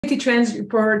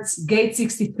Transports gate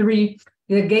 63.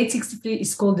 The gate 63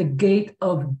 is called the gate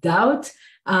of doubt.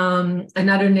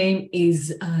 Another name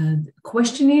is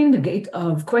questioning, the gate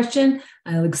of question.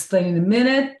 I'll explain in a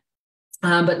minute.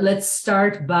 But let's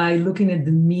start by looking at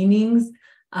the meanings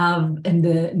and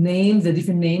the names, the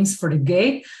different names for the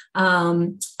gate.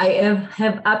 I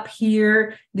have up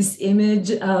here this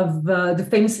image of the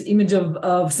famous image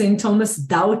of St. Thomas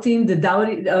doubting,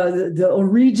 the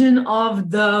origin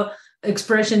of the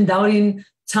expression doubting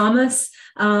Thomas.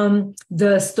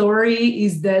 The story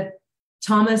is that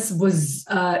Thomas was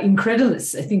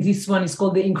incredulous. I think this one is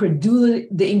called the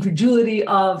incredulity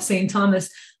of St. Thomas.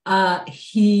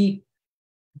 He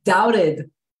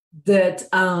doubted that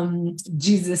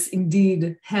Jesus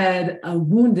indeed had a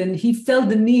wound, and he felt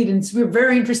the need, and it's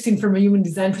very interesting from a human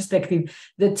design perspective,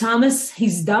 that Thomas,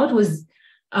 his doubt was,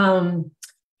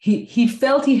 he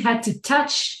felt he had to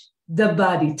touch the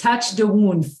body, touch the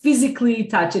wound, physically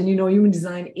touch. And, human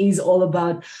design is all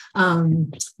about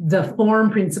the form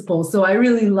principle. So I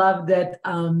really love that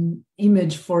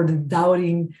image for the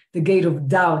doubting, the gate of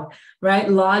doubt, right?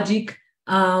 Logic,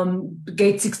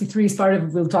 gate 63 is part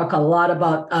of, we'll talk a lot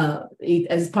about it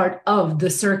as part of the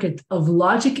circuit of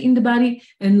logic in the body.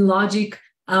 And logic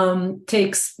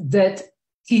takes that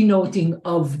keynoting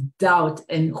of doubt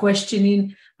and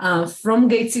questioning from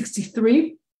gate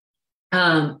 63.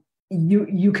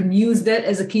 You can use that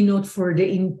as a keynote for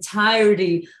the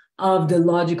entirety of the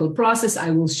logical process.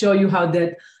 I will show you how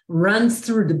that runs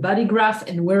through the body graph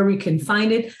and where we can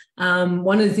find it.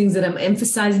 One of the things that I'm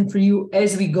emphasizing for you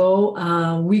as we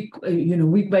go week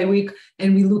by week,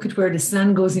 and we look at where the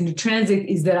sun goes into transit,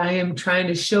 is that I am trying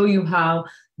to show you how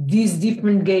these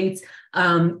different gates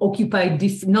occupy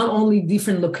not only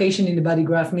different location in the body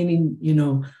graph, meaning,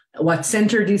 what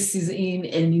center this is in.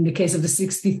 And in the case of the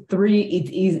 63, it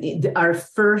is our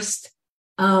first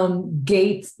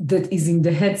gate that is in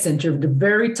the head center, the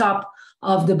very top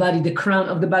of the body, the crown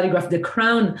of the body graph, the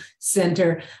crown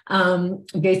center.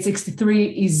 Gate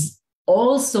 63 is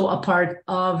also a part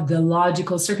of the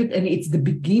logical circuit, and it's the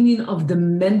beginning of the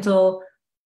mental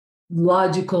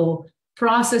logical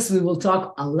process. We will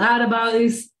talk a lot about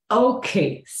this.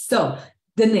 Okay, so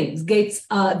the names, gates,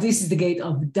 this is the gate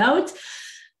of doubt.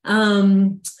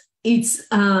 It's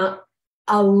has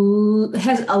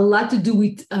a lot to do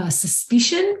with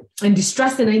suspicion and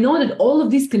distrust. And I know that all of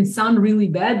this can sound really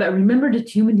bad, but remember that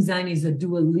human design is a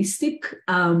dualistic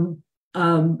approach,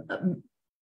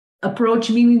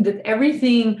 meaning that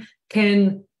everything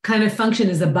can kind of function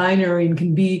as a binary and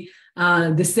can be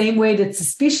the same way that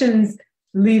suspicions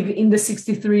live in the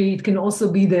 63. It can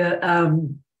also be the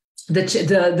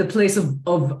place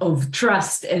of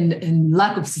trust and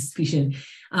lack of suspicion.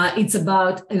 It's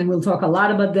about, and we'll talk a lot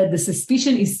about that, the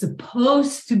suspicion is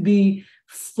supposed to be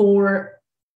for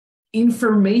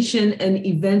information and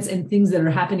events and things that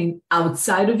are happening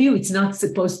outside of you. It's not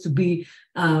supposed to be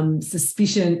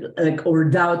suspicion or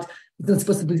doubt. It's not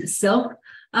supposed to be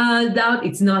self-doubt.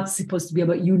 It's not supposed to be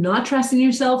about you not trusting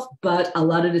yourself, but a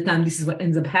lot of the time this is what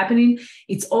ends up happening.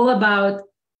 It's all about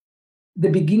the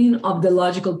beginning of the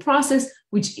logical process,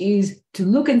 which is to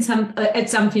look at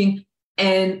something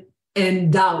and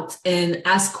doubt and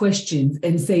ask questions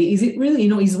and say, is it really,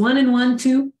 is 1 and 1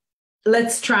 2?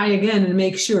 Let's try again and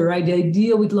make sure, right? The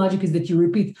idea with logic is that you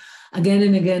repeat again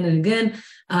and again and again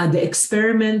the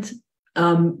experiment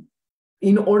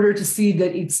in order to see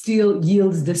that it still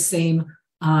yields the same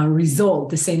result,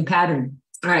 the same pattern.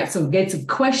 All right, so the gate of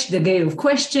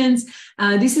questions.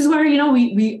 This is where,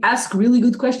 we ask really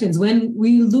good questions. When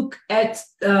we look at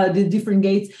the different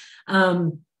gates,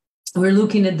 we're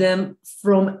looking at them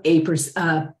from a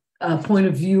point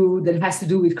of view that has to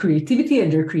do with creativity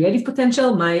and their creative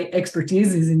potential. My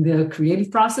expertise is in the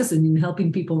creative process and in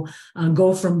helping people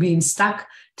go from being stuck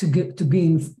to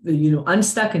being,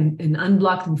 unstuck and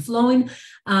unblocked and flowing.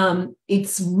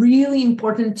 It's really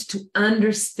important to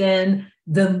understand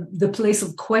the place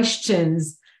of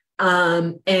questions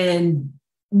and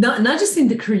not just in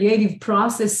the creative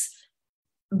process,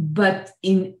 but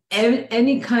in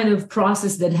any kind of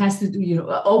process that has to do,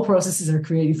 all processes are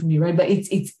creative for me, right? But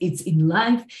it's in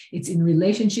life, it's in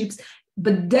relationships.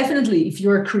 But definitely, if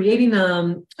you're creating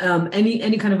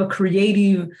any kind of a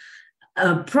creative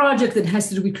project that has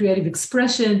to do with creative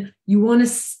expression, you want to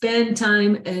spend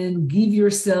time and give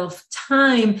yourself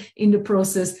time in the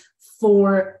process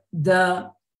for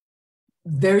the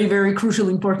very, very crucial,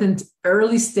 important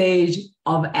early stage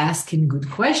of asking good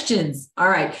questions. All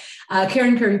right.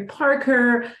 Karen Carey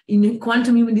Parker in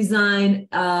Quantum Human Design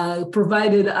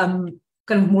provided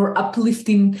kind of more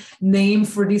uplifting name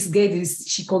for this gate is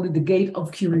she called it the gate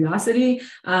of curiosity.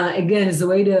 Again, as a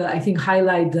way to, I think,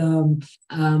 highlight a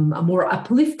more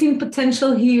uplifting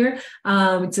potential here.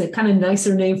 It's a kind of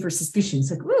nicer name for suspicion.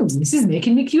 It's like, this is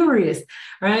making me curious,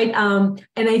 right? And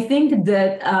I think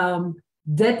that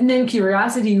that name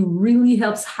curiosity really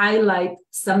helps highlight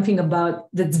something about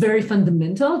that's very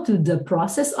fundamental to the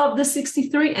process of the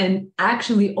 63 and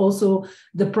actually also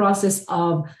the process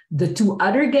of the two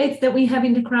other gates that we have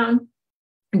in the crown,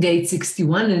 gate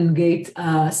 61 and gate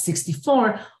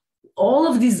 64. All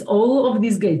of these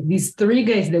gates, these three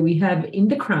gates that we have in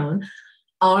the crown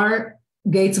are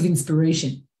gates of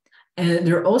inspiration. And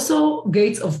they're also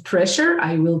gates of pressure.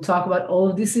 I will talk about all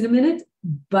of this in a minute,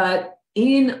 but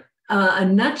in a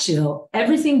nutshell,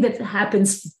 everything that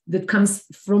happens that comes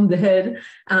from the head,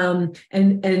 and I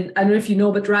don't know if you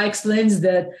know, but Ra explains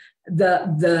that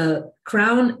the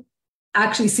crown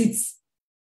actually sits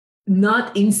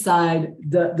not inside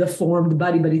the form, the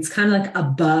body, but it's kind of like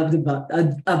above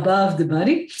the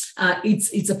body.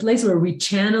 It's a place where we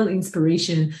channel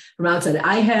inspiration from outside.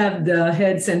 I have the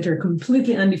head center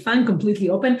completely undefined, completely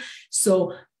open,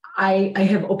 so I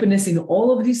have openness in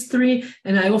all of these three.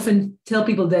 And I often tell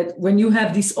people that when you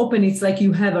have this open, it's like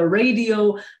you have a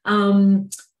radio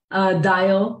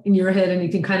dial in your head, and you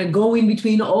can kind of go in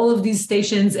between all of these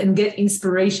stations and get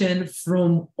inspiration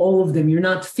from all of them. You're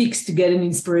not fixed to get an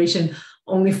inspiration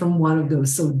only from one of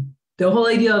those. So the whole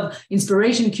idea of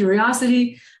inspiration,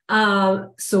 curiosity.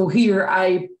 So here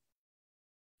I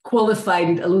qualified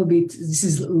it a little bit. This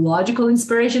is logical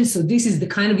inspiration. So this is the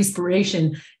kind of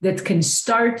inspiration that can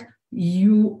start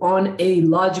you on a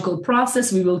logical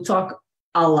process. We will talk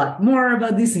a lot more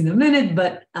about this in a minute,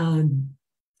 but that's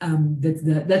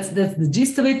the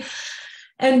gist of it.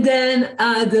 And then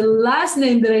the last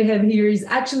name that I have here is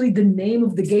actually the name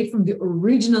of the gate from the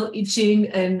original I Ching,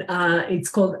 and it's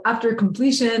called After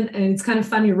Completion. And it's kind of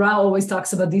funny. Ra always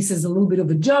talks about this as a little bit of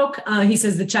a joke. He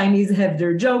says the Chinese have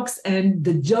their jokes, and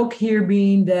the joke here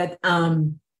being that,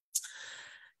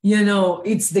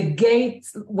 it's the gate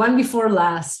one before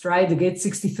last, right? The gate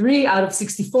 63 out of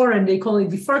 64, and they call it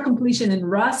before completion. And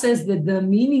Ra says that the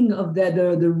meaning of that,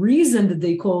 the reason that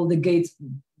they call the gate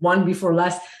one before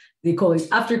last, they call it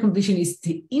after completion, is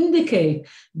to indicate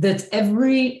that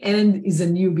every end is a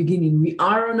new beginning. We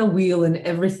are on a wheel and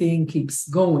everything keeps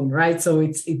going, right? So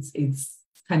it's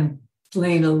kind of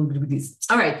playing a little bit with this.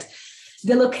 All right.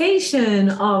 The location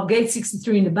of gate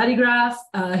 63 in the body graph.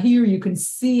 Here you can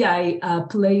see I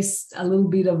placed a little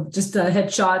bit of just a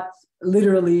headshot,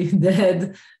 literally the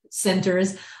head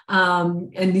centers.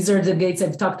 And these are the gates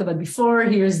I've talked about before.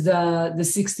 Here's the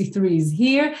 63s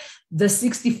here. The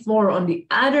 64 on the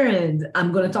other end,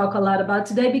 I'm going to talk a lot about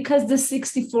today because the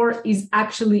 64 is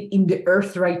actually in the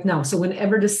earth right now. So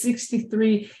whenever the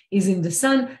 63 is in the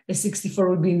sun, the 64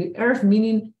 would be in the earth,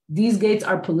 meaning these gates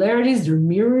are polarities. They're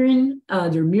mirroring,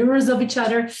 they're mirrors of each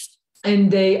other,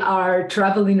 and they are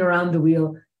traveling around the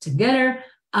wheel together.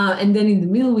 And then in the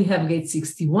middle, we have gate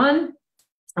 61,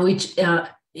 which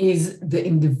is the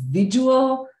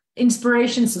individual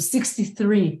inspiration. So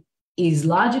 63 is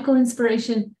logical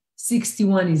inspiration,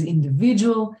 61 is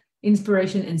individual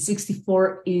inspiration, and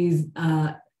 64 is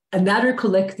another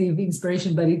collective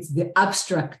inspiration, but it's the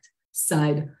abstract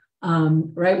side,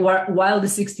 right? While the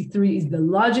 63 is the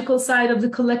logical side of the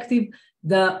collective,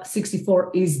 the 64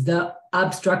 is the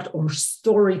abstract or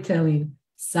storytelling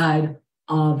side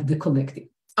of the collective.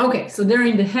 Okay, so they're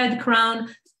in the head crown,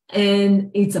 and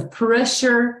it's a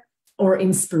pressure or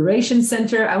inspiration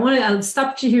center. I'll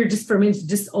stop you here just for a minute to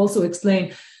just also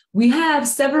explain. We have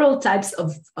several types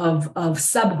of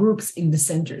subgroups in the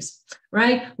centers,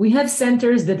 right? We have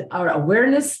centers that are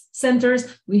awareness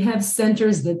centers. We have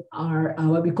centers that are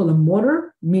what we call a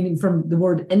motor, meaning from the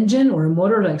word engine or a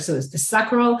motor, like so it's the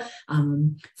sacral,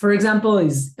 for example,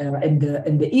 is and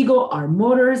the ego are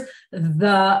motors.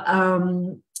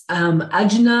 The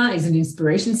ajna is an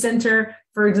inspiration center,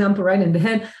 for example, right in the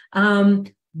head.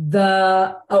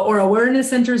 Or awareness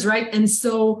centers, right? And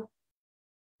so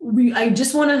I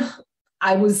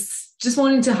was just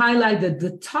wanting to highlight that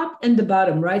the top and the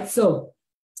bottom, right? So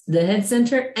the head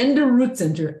center and the root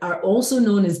center are also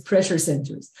known as pressure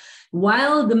centers.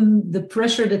 While the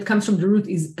pressure that comes from the root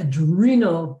is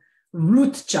adrenal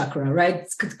root chakra, right?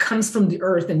 It comes from the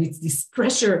earth, and it's this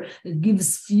pressure that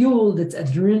gives fuel. That's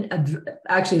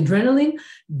actually adrenaline.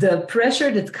 The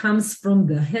pressure that comes from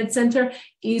the head center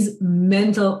is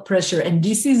mental pressure. And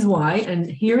this is why, and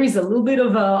here is a little bit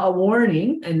of a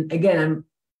warning. And again, I'm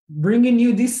bringing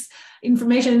you this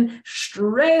information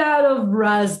straight out of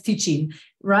Ra's teaching.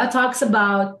 Ra talks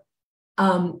about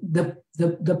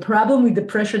the problem with the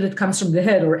pressure that comes from the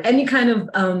head, or any kind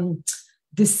of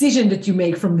decision that you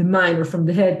make from the mind or from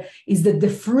the head, is that the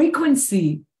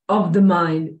frequency of the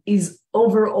mind is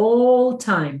over all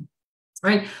time,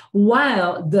 right?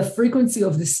 While the frequency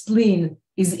of the spleen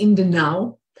is in the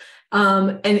now.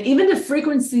 And even the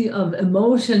frequency of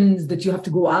emotions that you have to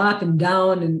go up and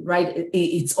down, and right,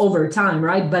 it's over time,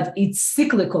 right? But it's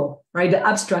cyclical, right? The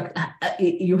abstract,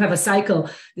 you have a cycle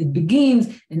that begins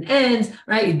and ends,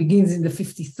 right? It begins in the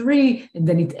 53 and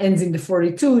then it ends in the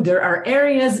 42. There are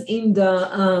areas in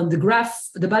the graph,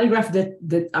 the body graph,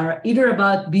 that are either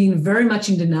about being very much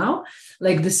in the now,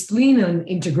 like the spleen and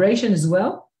integration as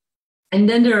well. And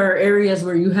then there are areas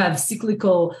where you have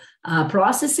cyclical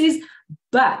processes.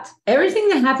 But everything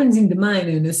that happens in the mind,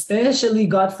 and especially,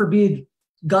 God forbid,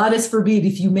 Goddess forbid,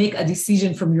 if you make a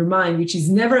decision from your mind, which is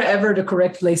never ever the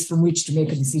correct place from which to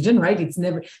make a decision, right? It's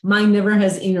never, mind never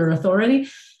has inner authority.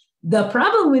 The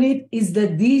problem with it is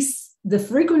that the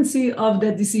frequency of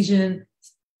that decision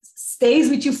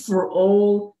stays with you for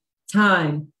all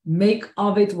time. Make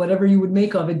of it whatever you would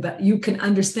make of it, but you can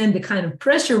understand the kind of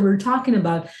pressure we're talking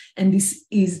about. And this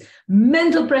is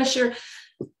mental pressure.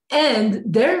 And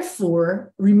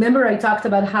therefore, remember I talked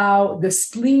about how the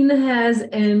spleen has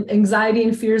anxiety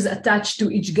and fears attached to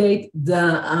each gate.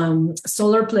 The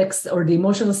solar plex, or the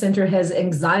emotional center, has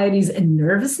anxieties and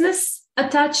nervousness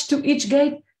attached to each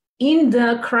gate. In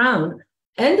the crown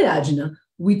and the ajna,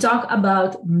 we talk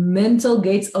about mental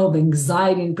gates of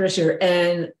anxiety and pressure.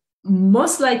 And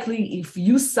most likely, if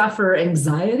you suffer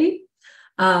anxiety,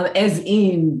 as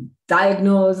in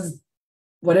diagnosed,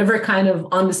 whatever kind of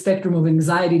on the spectrum of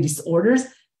anxiety disorders,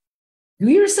 do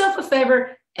yourself a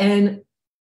favor and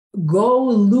go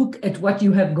look at what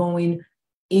you have going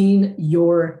in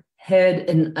your head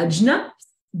and ajna,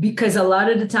 because a lot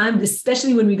of the time,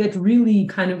 especially when we get really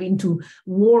kind of into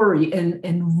worry and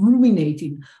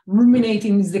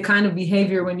ruminating is the kind of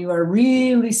behavior when you are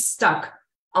really stuck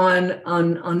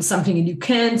on something and you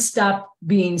can't stop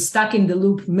being stuck in the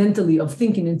loop mentally of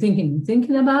thinking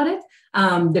about it.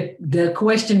 The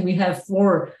question we have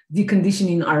for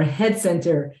deconditioning our head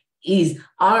center is,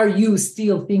 are you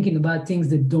still thinking about things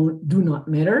that do not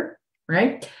matter,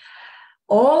 right?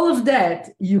 All of that,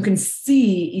 you can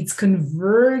see it's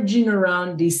converging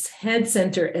around this head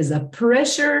center as a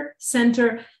pressure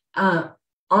center.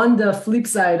 On the flip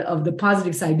side, of the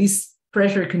positive side, this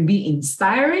pressure can be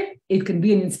inspiring. It can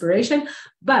be an inspiration.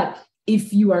 But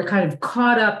if you are kind of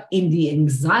caught up in the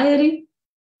anxiety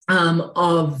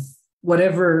of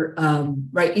whatever,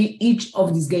 right, each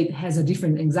of these gates has a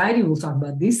different anxiety. We'll talk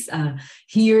about this.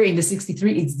 Here in the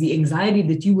 63, it's the anxiety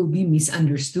that you will be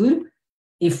misunderstood.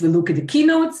 If we look at the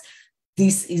keynotes,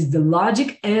 this is the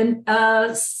logic and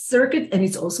circuit, and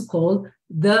it's also called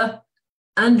the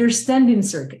understanding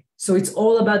circuit. So it's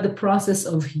all about the process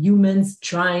of humans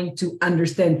trying to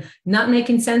understand, not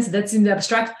making sense. That's in the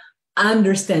abstract.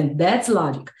 Understand, that's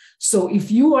logic. So if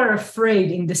you are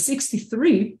afraid in the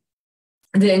 63,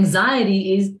 the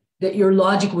anxiety is that your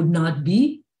logic would not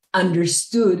be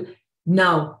understood.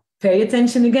 Now, pay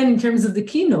attention again in terms of the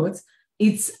keynotes.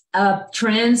 It's a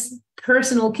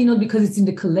transpersonal keynote because it's in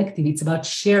the collective. It's about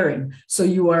sharing. So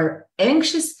you are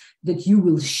anxious that you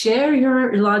will share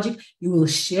your logic, you will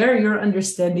share your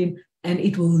understanding, and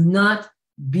it will not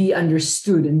be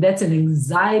understood. And that's an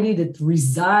anxiety that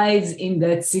resides in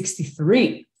that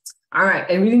 63. All right.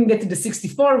 And we didn't get to the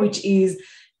 64, which is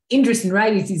interesting,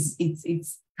 right?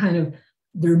 It's kind of,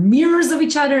 they're mirrors of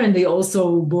each other, and they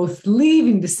also both live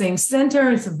in the same center.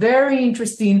 It's a very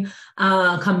interesting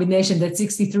combination, that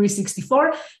 63,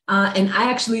 64. And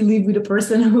I actually live with a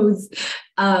person who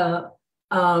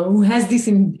has this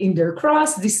in their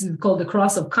cross. This is called the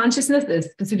cross of consciousness,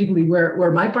 specifically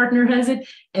where my partner has it.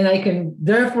 And I can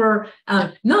therefore,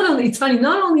 it's funny,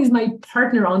 not only is my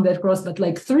partner on that cross, but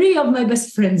like 3 of my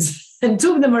best friends, and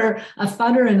 2 of them are a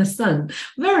father and a son.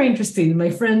 Very interesting. My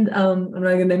friend, I'm not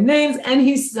going to name names, and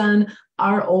his son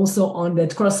are also on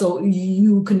that cross. So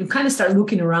you can kind of start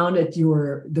looking around at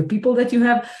the people that you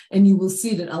have, and you will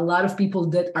see that a lot of people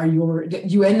that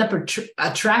you end up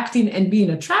attracting and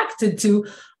being attracted to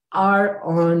are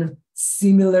on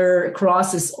similar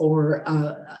crosses, or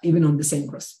even on the same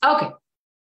cross. Okay.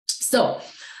 So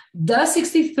the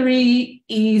 63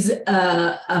 is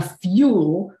a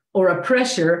fuel or a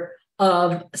pressure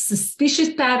of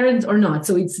suspicious patterns or not.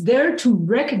 So it's there to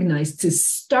recognize, to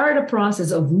start a process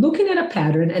of looking at a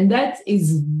pattern. And that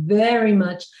is very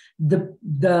much the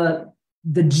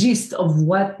gist of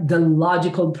what the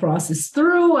logical process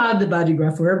throughout the body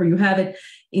graph, wherever you have it,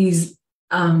 is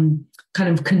kind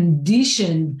of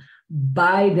conditioned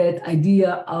by that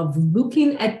idea of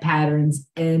looking at patterns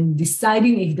and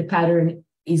deciding if the pattern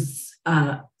is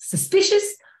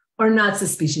suspicious or not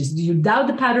suspicious. Do you doubt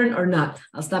the pattern or not?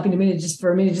 I'll stop in a minute just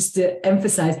for a minute just to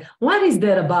emphasize, what is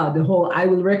that about? The whole, I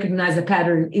will recognize a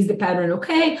pattern. Is the pattern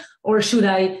okay? Or should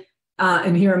I,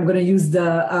 and here I'm going to use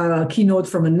the keynote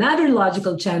from another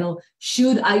logical channel,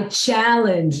 should I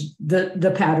challenge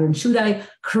the pattern? Should I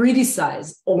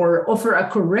criticize or offer a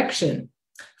correction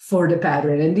for the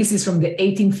pattern? And this is from the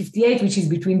 1858, which is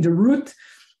between the root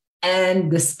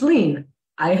and the spleen.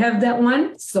 I have that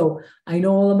one, so I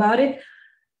know all about it.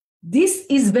 This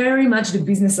is very much the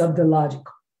business of the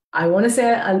logical. I want to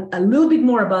say a little bit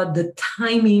more about the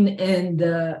timing and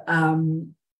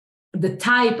the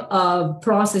type of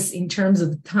process in terms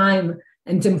of time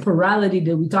and temporality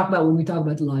that we talk about when we talk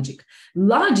about logic.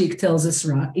 Logic, tells us,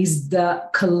 Ra, is the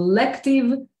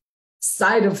collective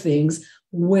side of things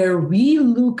where we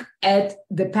look at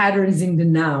the patterns in the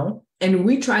now and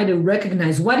we try to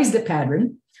recognize what is the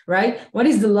pattern, right? What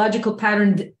is the logical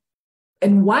pattern?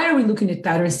 And why are we looking at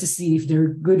patterns to see if they're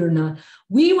good or not?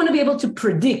 We want to be able to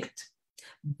predict,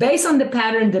 based on the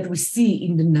pattern that we see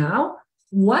in the now,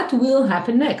 what will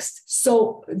happen next.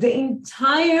 So the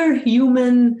entire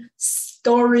human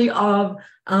story of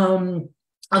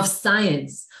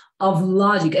science, of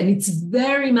logic, and it's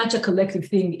very much a collective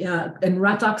thing. And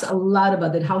Ra talks a lot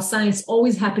about that, how science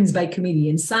always happens by committee,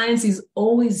 and science is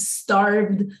always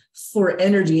starved for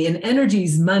energy, and energy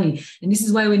is money. And this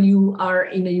is why when you are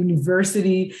in a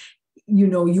university,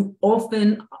 you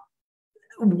often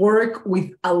work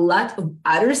with a lot of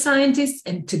other scientists,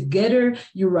 and together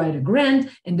you write a grant,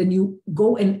 and then you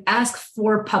go and ask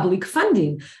for public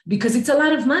funding, because it's a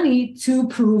lot of money to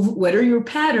prove whether your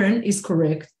pattern is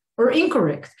correct or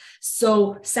incorrect.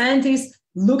 So scientists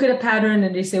look at a pattern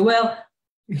and they say, well,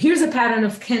 here's a pattern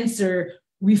of cancer.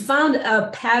 We found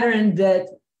a pattern that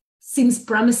seems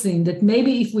promising, that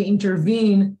maybe if we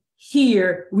intervene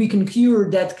here, we can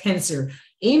cure that cancer.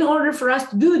 In order for us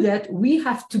to do that, we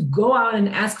have to go out and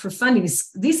ask for funding.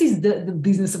 This is the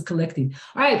business of collecting.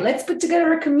 All right, let's put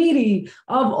together a committee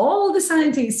of all the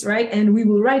scientists, right? And we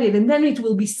will write it, and then it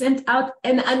will be sent out,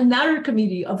 and another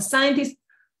committee of scientists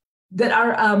that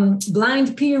are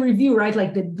blind peer review, right?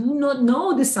 Like they do not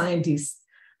know the scientists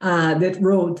that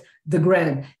wrote the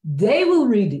grant. They will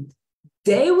read it.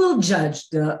 They will judge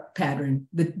the pattern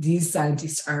that these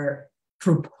scientists are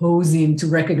proposing to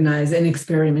recognize and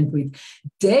experiment with.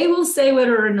 They will say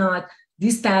whether or not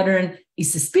this pattern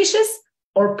is suspicious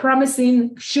or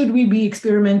promising. Should we be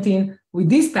experimenting with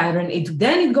this pattern?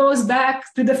 Then it goes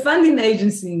back to the funding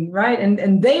agency, right?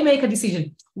 And they make a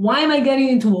decision. Why am I getting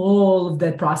into all of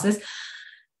that process?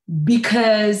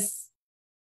 Because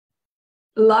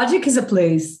logic is a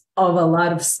place of a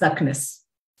lot of stuckness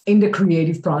in the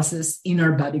creative process in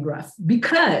our body graph,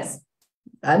 because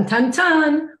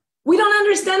we don't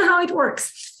understand how it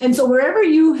works. And so wherever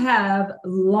you have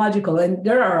logical, and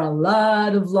there are a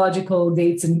lot of logical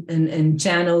dates and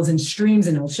channels and streams,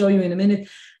 and I'll show you in a minute,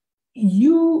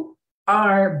 you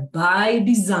are by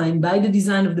the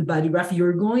design of the body graph,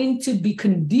 you're going to be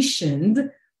conditioned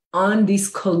on this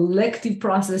collective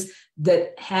process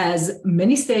that has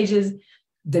many stages,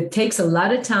 that takes a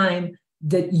lot of time,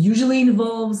 that usually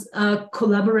involves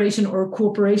collaboration or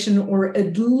cooperation, or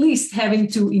at least having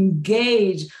to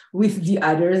engage with the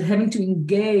others, having to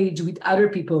engage with other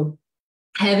people,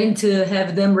 having to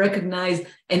have them recognize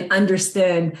and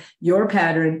understand your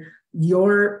pattern,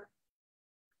 your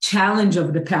challenge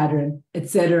of the pattern, et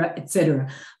cetera, et cetera.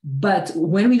 But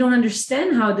when we don't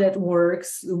understand how that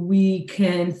works, we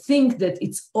can think that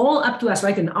it's all up to us,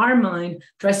 right? And our mind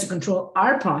tries to control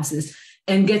our process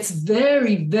and gets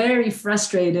very, very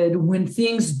frustrated when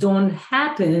things don't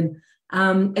happen,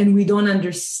 and we don't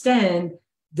understand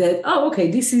that, oh, okay,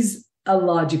 this is a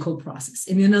logical process.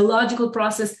 And in a logical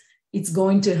process, it's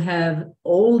going to have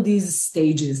all these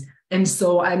stages. And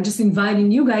so I'm just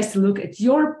inviting you guys to look at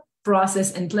your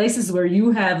process and places where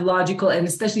you have logical, and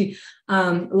especially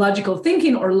logical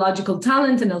thinking or logical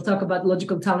talent, and I'll talk about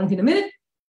logical talent in a minute,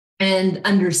 and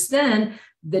understand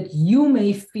that you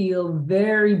may feel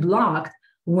very blocked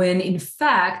when in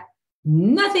fact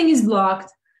nothing is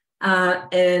blocked,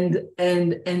 and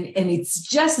it's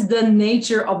just the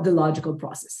nature of the logical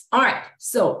process. All right,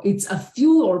 so it's a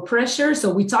fuel or pressure.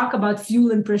 So we talk about fuel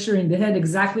and pressure in the head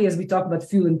exactly as we talk about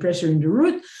fuel and pressure in the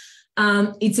root.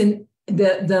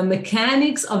 The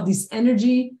mechanics of this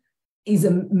energy is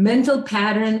a mental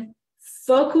pattern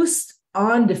focused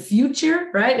on the future,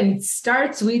 right? And it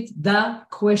starts with the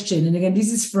question. And again,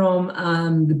 this is from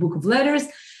the Book of Letters.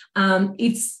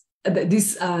 It's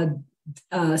this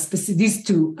these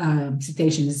two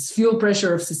citations: fuel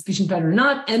pressure of suspicion pattern,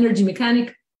 not energy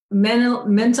mechanic,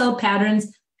 mental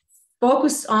patterns.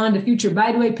 Focus on the future.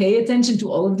 By the way, pay attention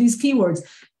to all of these keywords.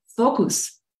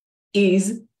 Focus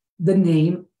is the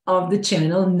name of the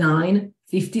channel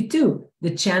 952.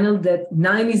 The channel that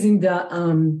 9 is in the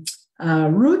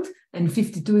root and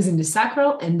 52 is in the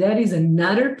sacral, and that is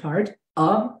another part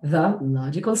of the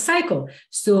logical cycle.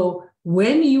 So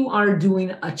when you are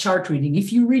doing a chart reading,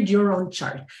 if you read your own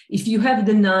chart, if you have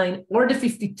the 9 or the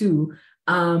 52,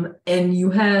 and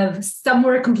you have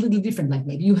somewhere completely different, like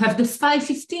maybe you have the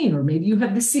 515, or maybe you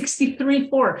have the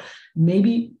 63-4,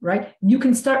 maybe, right? You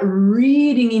can start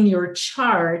reading in your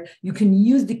chart. You can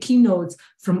use the keynotes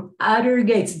from other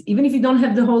gates, even if you don't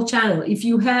have the whole channel. If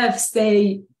you have,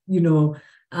 say,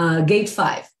 gate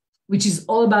 5, which is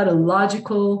all about a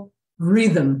logical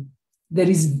rhythm that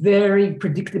is very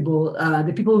predictable.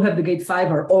 The people who have the gate 5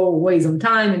 are always on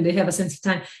time and they have a sense of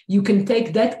time. You can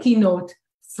take that keynote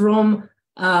from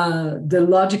the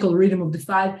logical rhythm of the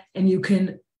 5, and you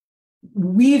can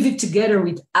weave it together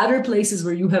with other places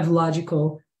where you have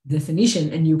logical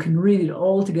definition, and you can read it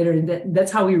all together. And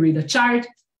that's how we read a chart.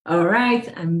 All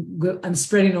right, I'm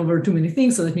spreading over too many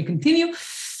things, so let me continue.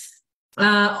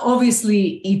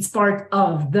 Obviously, it's part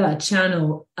of the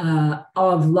channel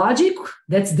of logic.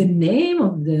 That's the name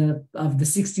of the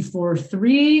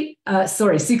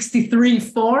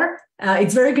 63-4.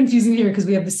 It's very confusing here because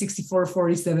we have the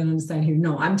 64-47 on the side here.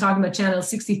 No, I'm talking about channel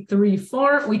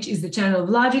 63-4, which is the channel of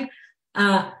logic.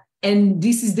 And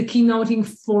this is the keynoting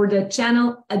for that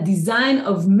channel, a design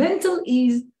of mental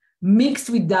ease mixed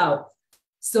with doubt.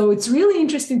 So it's really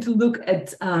interesting to look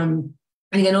at,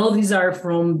 again, all of these are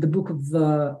from the book of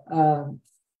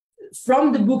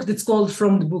from the book that's called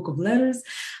From the Book of Letters.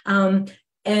 And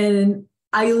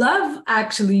I love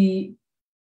actually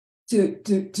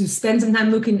to spend some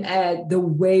time looking at the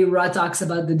way Ra talks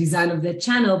about the design of that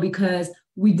channel, because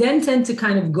we then tend to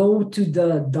kind of go to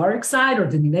the dark side or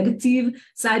the negative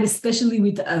side, especially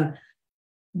with a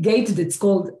gate that's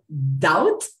called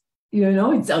doubt.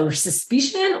 It's our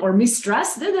suspicion or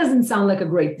mistrust. That doesn't sound like a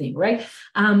great thing, right?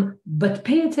 But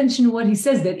pay attention to what he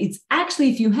says, that it's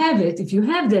actually, if you have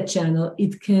that channel,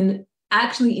 it can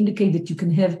actually indicate that you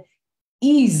can have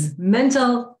ease,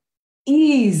 mental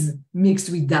ease mixed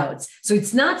with doubts. So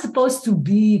it's not supposed to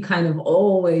be kind of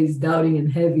always doubting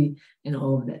and heavy and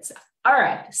all of that stuff. All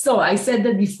right. So I said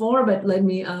that before, but let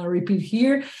me repeat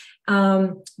here.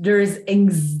 There's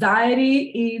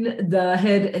anxiety in the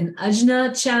head and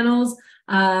ajna channels.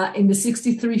 In the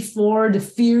 63-4, the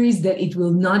fear is that it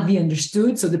will not be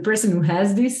understood. So the person who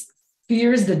has this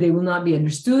fears that they will not be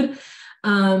understood.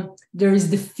 There is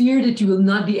the fear that you will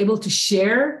not be able to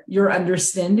share your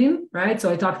understanding, right?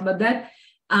 So I talked about that.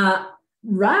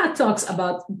 Ra talks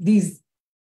about these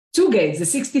two gates, the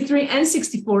 63 and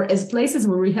 64, as places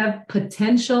where we have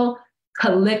potential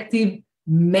collective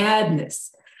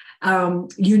madness.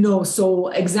 So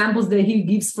examples that he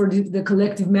gives for the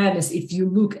collective madness, if you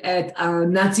look at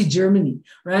Nazi Germany,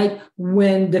 right?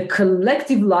 When the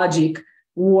collective logic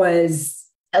was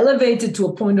elevated to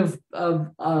a point of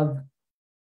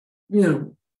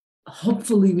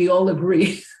hopefully we all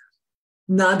agree,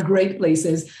 not great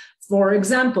places. For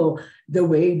example, the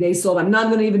way they solve, I'm not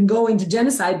going to even go into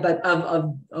genocide, but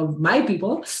of my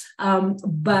people.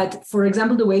 But for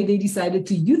example, the way they decided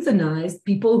to euthanize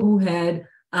people who had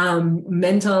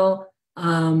mental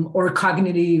or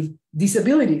cognitive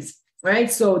disabilities, right?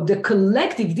 So the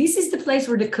collective, this is the place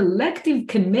where the collective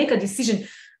can make a decision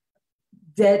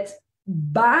that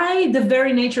by the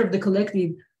very nature of the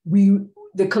collective,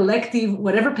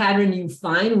 whatever pattern you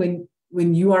find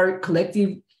when you are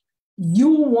collective, you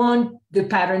want the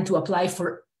pattern to apply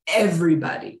for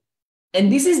everybody.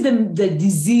 And this is the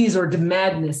disease or the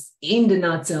madness in the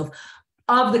not self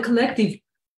of the collective,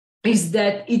 is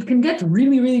that it can get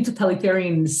really, really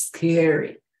totalitarian and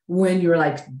scary when you're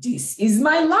like, this is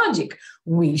my logic.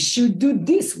 We should do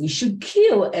this. We should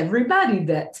kill everybody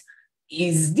that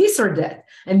is this or that.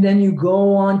 And then you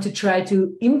go on to try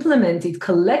to implement it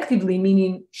collectively,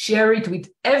 meaning share it with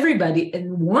everybody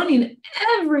and wanting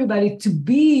everybody to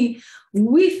be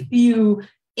with you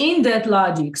in that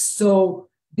logic. So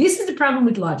this is the problem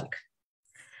with logic.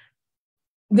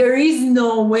 There is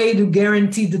no way to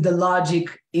guarantee that the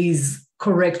logic is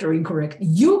correct or incorrect.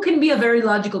 You can be a very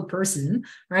logical person,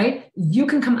 right? You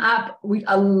can come up with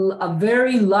a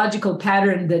very logical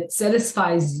pattern that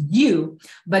satisfies you,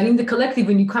 but in the collective,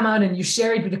 when you come out and you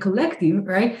share it with the collective,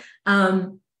 right?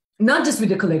 Not just with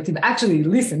the collective, actually,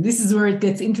 listen, this is where it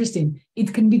gets interesting.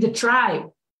 It can be the tribe.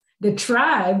 The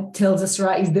tribe tells us,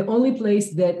 right, is the only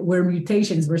place where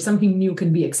mutations, where something new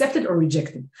can be accepted or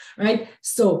rejected, right?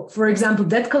 So, for example,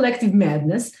 that collective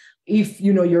madness, if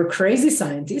your crazy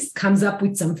scientist comes up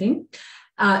with something,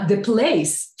 the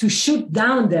place to shoot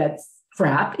down that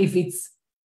crap, if it's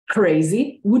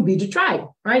crazy, would be the tribe,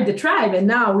 right? The tribe. And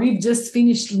now we've just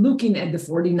finished looking at the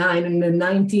 49 and the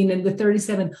 19 and the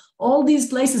 37, all these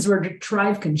places where the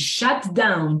tribe can shut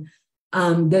down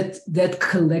that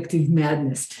collective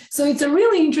madness. So it's a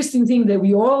really interesting thing that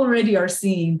we already are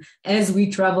seeing as we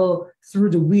travel through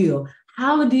the wheel,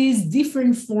 how these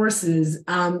different forces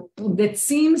that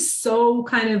seem so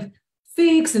kind of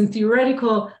fixed and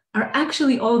theoretical are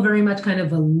actually all very much kind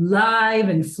of alive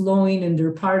and flowing, and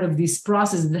they're part of this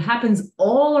process that happens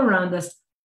all around us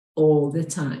all the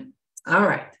time. All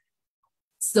right.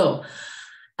 So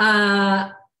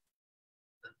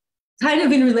kind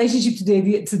of in relationship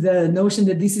to the notion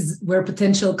that this is where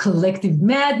potential collective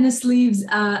madness lives,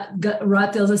 Ra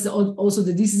tells us also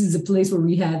that this is a place where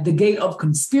we have the gate of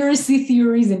conspiracy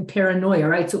theories and paranoia,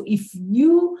 right? So if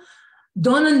you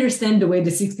don't understand the way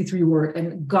the 63 work,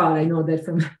 and God, I know that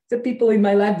from the people in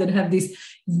my life that have this,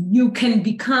 you can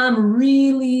become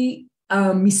really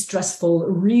mistrustful,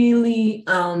 really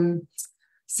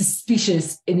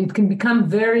suspicious, and it can become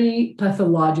very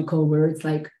pathological, where it's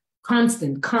like,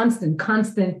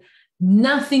 constant.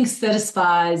 Nothing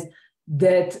satisfies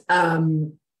that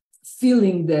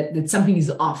feeling that something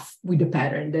is off with the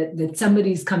pattern, that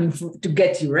somebody is coming to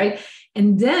get you, right?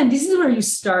 And then this is where you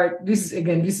start, this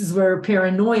is where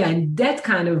paranoia and that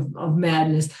kind of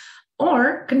madness,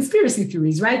 or conspiracy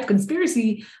theories, right?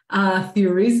 Conspiracy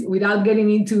theories, without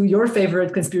getting into your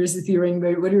favorite conspiracy theory,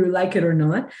 whether you like it or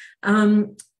not,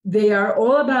 they are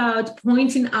all about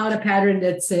pointing out a pattern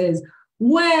that says,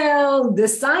 well, the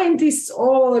scientists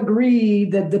all agree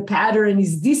that the pattern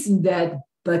is this and that,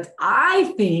 but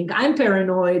I think I'm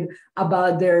paranoid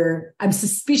about I'm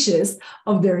suspicious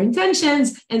of their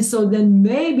intentions. And so then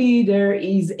maybe there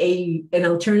is an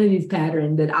alternative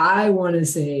pattern that I want to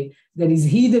say that is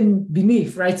hidden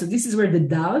beneath, right? So this is where the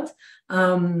doubt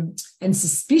and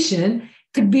suspicion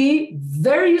could be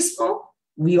very useful.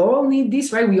 We all need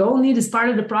this, right? We all need, as part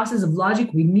of the process of logic,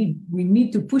 we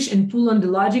need to push and pull on the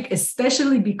logic,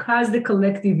 especially because the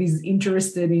collective is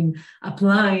interested in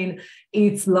applying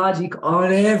its logic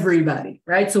on everybody,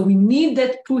 right? So we need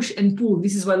that push and pull.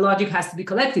 This is why logic has to be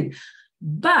collective.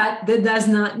 But that does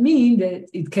not mean that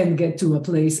it can get to a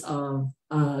place of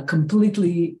a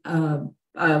complete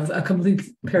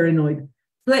paranoid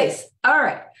place. All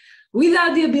right.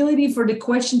 Without the ability for the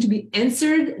question to be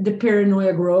answered, the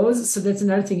paranoia grows. So that's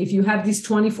another thing. If you have this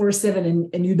 24/7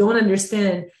 and you don't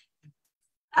understand,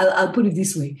 I'll put it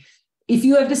this way. If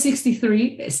you have the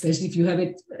 63, especially if you have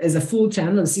it as a full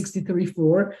channel, the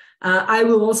 63/4, I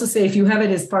will also say if you have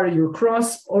it as part of your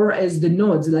cross or as the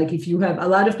nodes, like if you have, a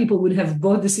lot of people would have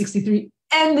both the 63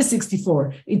 and the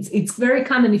 64. It's very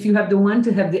common if you have the one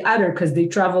to have the other because they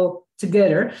travel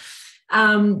together.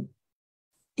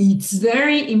 It's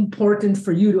very important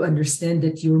for you to understand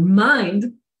that your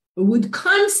mind would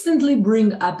constantly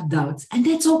bring up doubts, and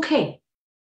that's okay.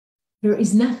 There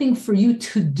is nothing for you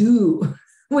to do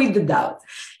with the doubt.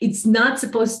 It's not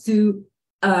supposed to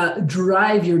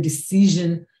drive your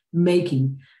decision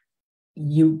making.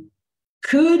 You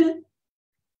could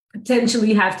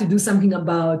potentially have to do something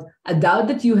about a doubt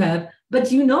that you have,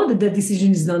 but you know that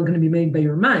decision is not going to be made by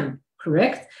your mind,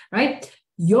 correct? Right?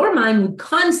 Your mind would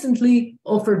constantly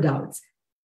offer doubts.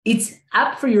 It's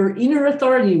up for your inner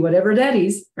authority, whatever that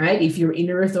is, right? If your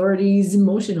inner authority is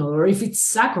emotional, or if it's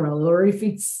sacral, or if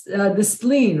it's the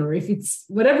spleen, or if it's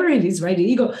whatever it is, right? The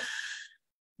ego.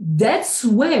 That's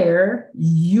where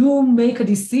you make a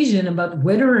decision about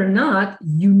whether or not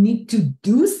you need to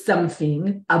do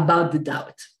something about the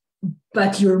doubt.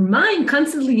 But your mind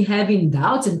constantly having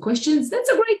doubts and questions,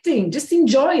 that's a great thing. Just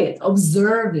enjoy it,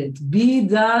 observe it, be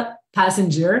the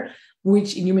passenger,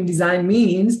 which in human design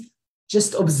means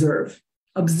just observe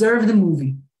the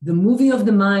movie of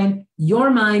the mind. Your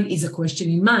mind is a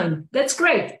questioning mind. That's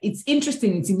great. It's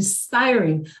interesting. It's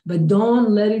inspiring, but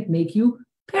don't let it make you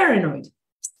paranoid.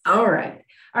 All right.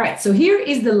 So here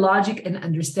is the logic and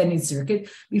understanding circuit.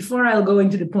 Before I'll go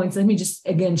into the points, let me just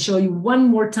again show you one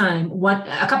more time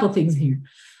a couple of things here.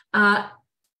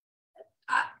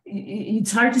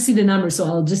 It's hard to see the numbers, so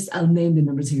I'll name the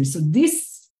numbers here. So this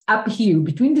up here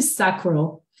between the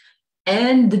sacral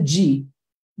and the G,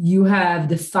 you have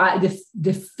the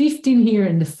 15 here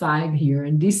and the 5 here,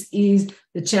 and this is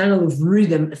the channel of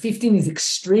rhythm. 15 is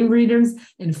extreme rhythms,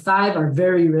 and 5 are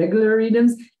very regular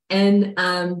rhythms. And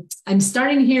I'm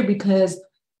starting here because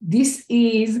this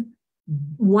is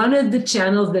one of the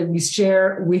channels that we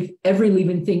share with every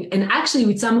living thing, and actually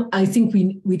with some, I think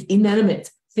with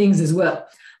inanimate things as well.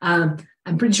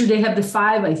 I'm pretty sure they have the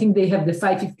 5. I think they have the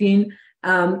 515.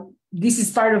 This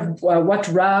is part of what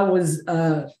Ra was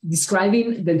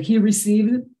describing, that he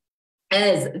received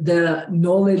as the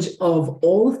knowledge of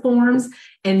all forms.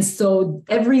 And so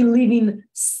every living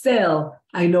cell,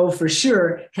 I know for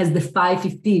sure, has the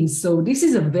 515. So this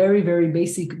is a very, very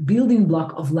basic building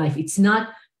block of life. It's not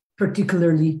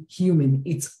particularly human.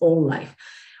 It's all life.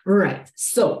 Right.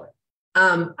 So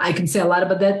I can say a lot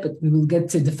about that, but we will get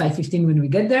to the 515 when we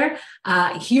get there.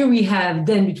 Here we have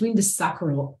then between the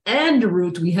sacral and the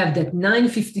root, we have that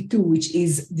 952, which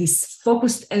is this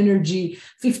focused energy.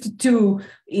 52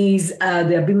 is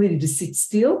the ability to sit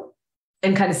still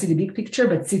and kind of see the big picture,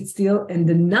 but sit still. And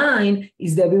the 9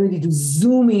 is the ability to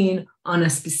zoom in on a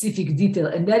specific detail.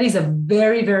 And that is a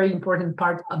very, very important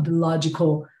part of the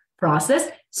logical process.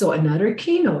 So another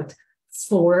keynote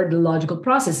for the logical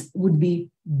process would be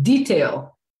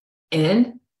detail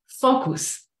and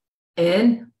focus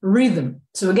and rhythm.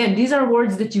 So again, these are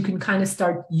words that you can kind of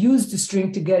start use to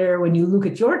string together when you look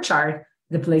at your chart,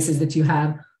 the places that you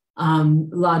have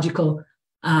logical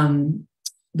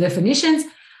definitions.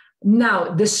 Now,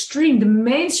 the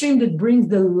main stream that brings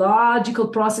the logical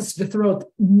process to the throat,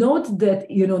 note that,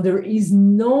 there is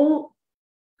no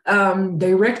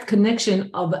direct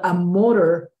connection of a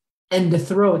motor and the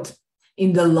throat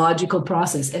in the logical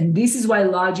process. And this is why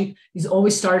logic is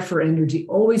always starved for energy,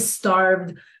 always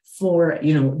starved for,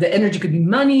 the energy could be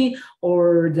money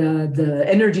or the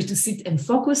energy to sit and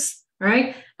focus,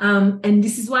 right? And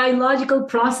this is why logical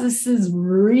processes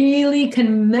really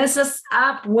can mess us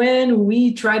up when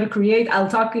we try to create. I'll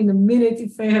talk in a minute,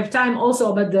 if I have time,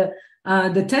 also about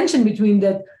the tension between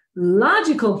that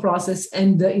logical process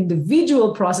and the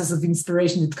individual process of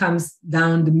inspiration that comes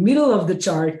down the middle of the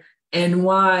chart, and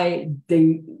why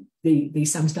they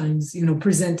sometimes,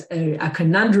 present a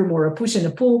conundrum or a push and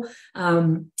a pull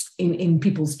in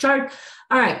people's chart.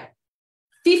 All right,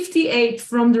 58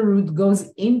 from the root goes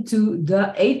into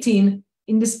the 18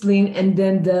 in the spleen, and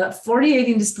then the 48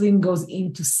 in the spleen goes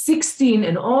into 16,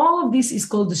 and all of this is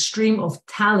called the stream of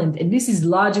talent, and this is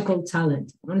logical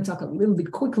talent. I want to talk a little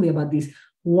bit quickly about this.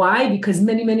 Why? Because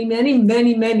many people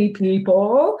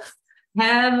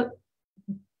have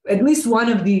at least one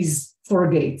of these 4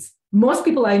 gates. Most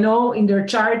people I know in their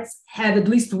charts have at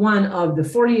least one of the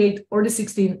 48 or the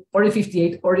 16 or the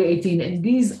 58 or the 18. And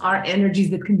these are energies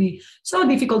that can be so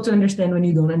difficult to understand when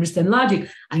you don't understand logic.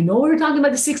 I know we're talking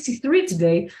about the 63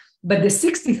 today, but the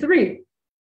 63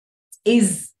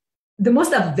 is the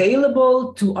most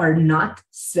available to our not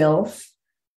self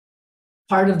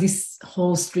part of this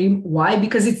whole stream. Why?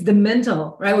 Because it's the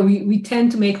mental, right? We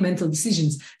tend to make mental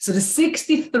decisions. So the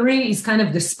 63 is kind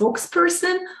of the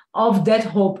spokesperson of that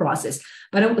whole process.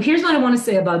 But here's what I want to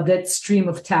say about that stream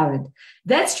of talent.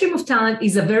 That stream of talent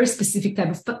is a very specific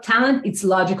type of talent. It's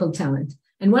logical talent.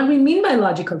 And what we mean by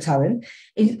logical talent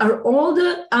are all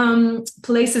the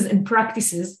places and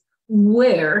practices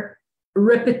where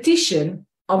repetition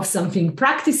of something,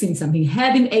 practicing something,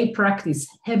 having a practice,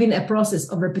 having a process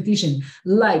of repetition,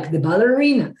 like the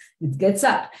ballerina that gets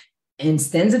up and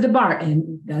stands at the bar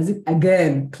and does it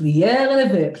again, plié,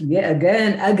 relevé, plié,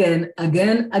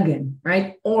 again,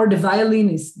 right? Or the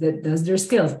violinist that does their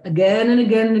scales again and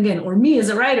again and again. Or me as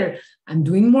a writer, I'm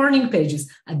doing morning pages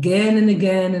again and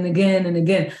again and again and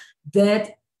again.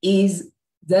 That is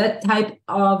that type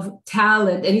of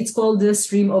talent, and it's called the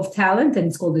stream of talent, and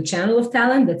it's called the channel of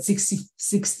talent. That's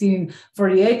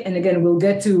 1648. And again, we'll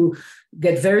get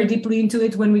very deeply into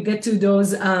it when we get to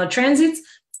those transits.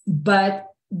 But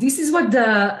this is what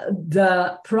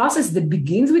the process that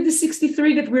begins with the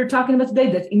 63 that we're talking about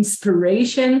today, that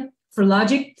inspiration for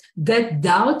logic, that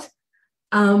doubt.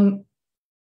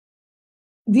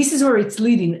 This is where it's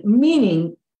leading,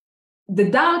 meaning the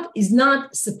doubt is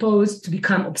not supposed to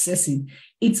become obsessive.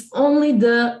 It's only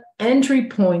the entry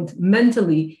point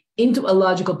mentally into a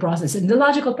logical process. And the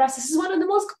logical process is one of the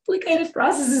most complicated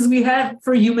processes we have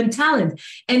for human talent.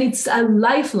 And it's a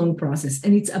lifelong process.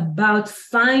 And it's about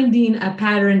finding a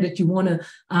pattern that you want to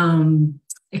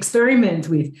experiment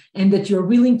with, and that you're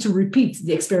willing to repeat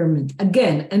the experiment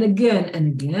again and again and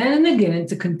again and again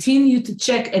to continue to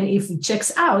check. And if it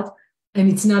checks out, and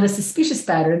it's not a suspicious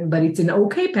pattern, but it's an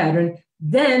okay pattern,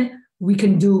 then we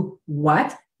can do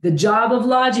what? The job of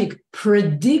logic,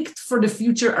 predict for the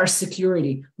future our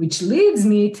security, which leads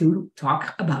me to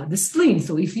talk about the spleen.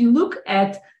 So if you look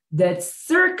at that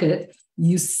circuit,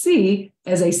 you see,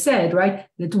 as I said, right,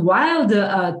 that while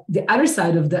the other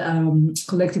side of the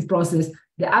collective process,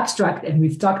 the abstract, and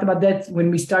we've talked about that when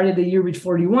we started the year with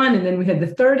 41, and then we had the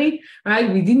 30,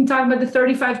 right? We didn't talk about the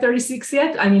 35, 36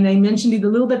 yet. I mean, I mentioned it a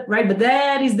little bit, right? But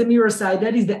that is the mirror side.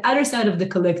 That is the other side of the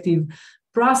collective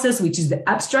process, which is the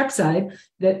abstract side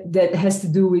that has to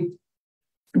do with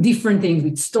different things,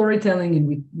 with storytelling and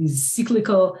with these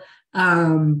cyclical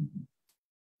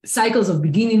cycles of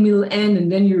beginning, middle, end,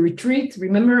 and then you retreat,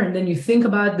 remember, and then you think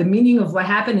about the meaning of what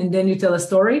happened, and then you tell a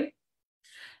story.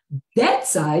 That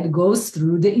side goes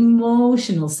through the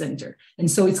emotional center.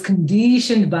 And so it's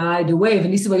conditioned by the wave.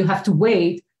 And this is why you have to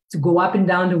wait to go up and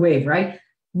down the wave, right?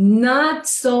 Not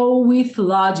so with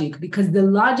logic, because the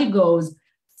logic goes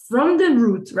from the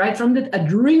root, right? From the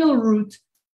adrenal root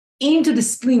into the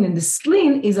spleen. And the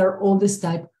spleen is our oldest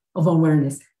type of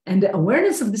awareness. And the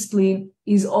awareness of the spleen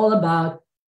is all about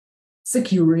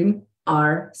securing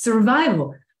our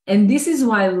survival. And this is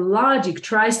why logic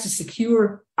tries to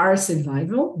secure our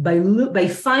survival by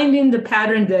finding the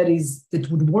pattern that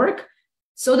would work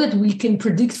so that we can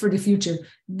predict for the future.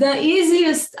 The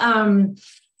easiest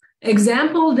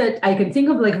example that I can think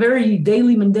of, like very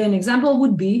daily mundane example,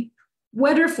 would be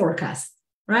weather forecast,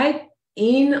 right?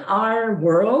 In our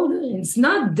world, it's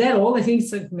not that old. I think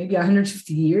it's like maybe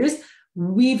 150 years.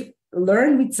 We've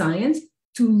learned with science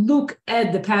to look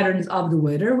at the patterns of the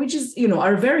weather, which is,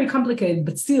 are very complicated,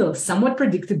 but still somewhat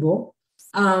predictable.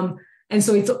 And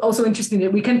so it's also interesting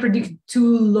that we can predict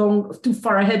too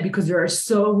far ahead because there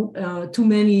are too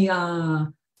many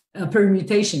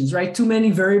permutations, right? Too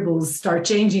many variables start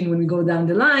changing when we go down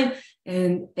the line.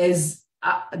 And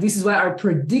this is why our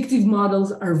predictive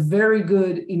models are very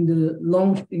good in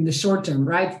the short term,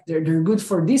 right? They're good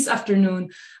for this afternoon.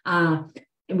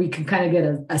 And we can kind of get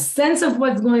a sense of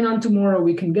what's going on tomorrow.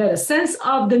 We can get a sense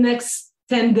of the next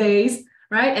 10 days,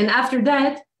 right? And after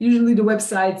that, usually the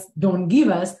websites don't give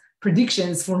us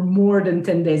predictions for more than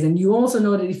 10 days. And you also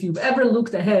know that if you've ever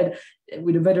looked ahead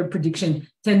with a weather prediction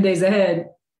 10 days ahead,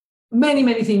 many,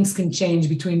 many things can change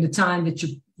between the time that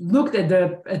you looked at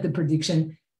the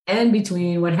prediction and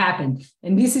between what happened.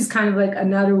 And this is kind of like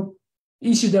another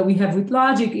issue that we have with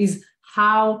logic, is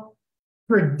how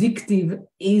predictive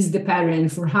is the pattern,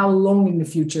 for how long in the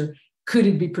future could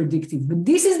it be predictive? But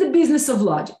this is the business of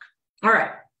logic. All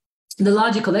right, the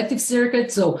logic collective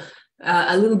circuit. So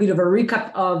a little bit of a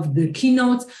recap of the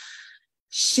keynotes.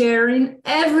 Sharing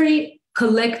every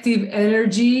collective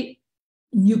energy.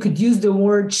 You could use the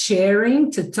word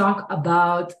sharing to talk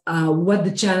about what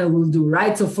the channel will do,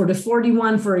 right? So for the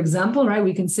 41, for example, right,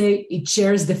 we can say it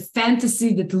shares the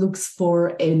fantasy that looks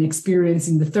for an experience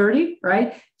in the 30,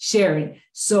 right? Sharing.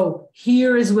 So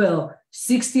here as well,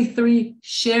 63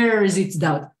 shares its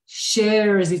doubt,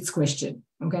 shares its question,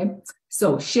 okay?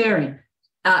 So sharing,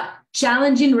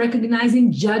 challenging,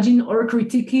 recognizing, judging, or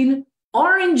critiquing,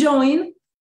 or enjoying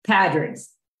patterns.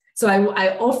 So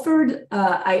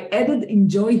I added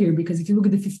enjoy here because if you look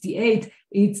at the 58,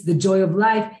 it's the joy of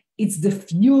life. It's the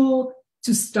fuel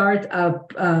to start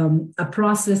a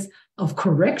process of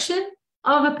correction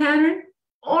of a pattern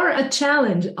or a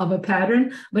challenge of a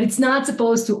pattern, but it's not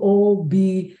supposed to all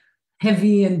be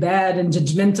heavy and bad and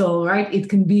judgmental, right? It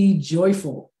can be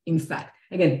joyful, in fact.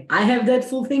 Again, I have that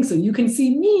full thing, so you can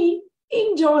see me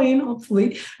enjoying,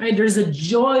 hopefully, right? There's a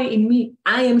joy in me.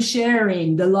 I am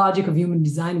sharing the logic of human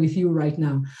design with you right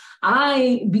now.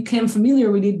 I became familiar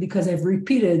with it because I've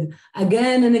repeated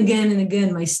again and again and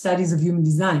again my studies of human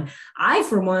design. I,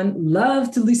 for one,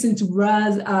 love to listen to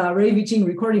Ray Viching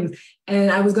recordings.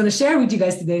 And I was going to share with you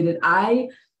guys today that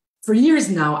for years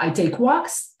now, I take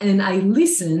walks and I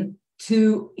listen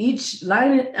to each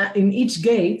line in each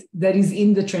gate that is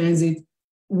in the transit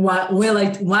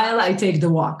while I take the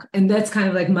walk. And that's kind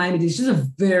of like my meditation. It's just a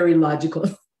very logical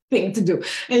thing to do.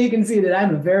 And you can see that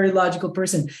I'm a very logical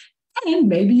person. And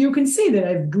maybe you can see that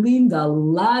I've gleaned a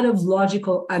lot of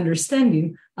logical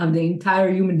understanding of the entire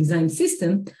human design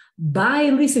system by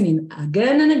listening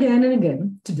again and again and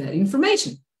again to that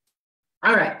information.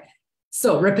 All right.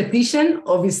 So repetition,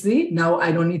 obviously, now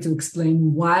I don't need to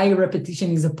explain why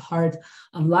repetition is a part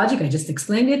of logic. I just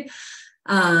explained it.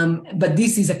 But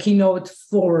this is a keynote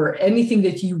for anything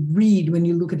that you read when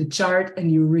you look at the chart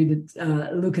and you read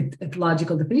it, look at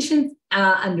logical definitions,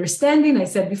 understanding, I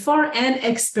said before, and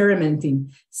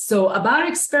experimenting. So about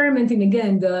experimenting,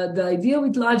 again, the idea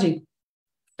with logic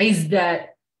is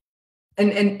that,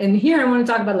 and here I want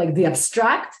to talk about like the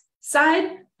abstract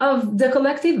side of the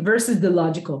collective versus the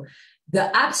logical.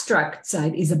 The abstract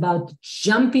side is about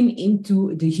jumping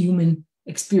into the human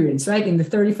experience, right? In the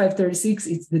 35, 36,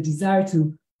 it's the desire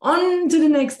to on to the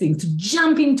next thing, to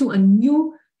jump into a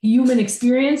new human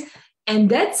experience. And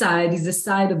that side is the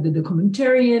side of the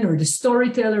documentarian or the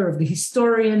storyteller or the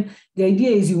historian. The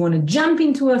idea is you want to jump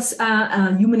into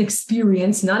a human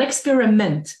experience, not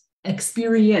experiment,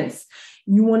 experience.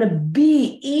 You want to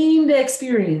be in the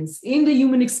experience, in the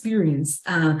human experience.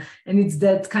 And it's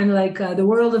that kind of like the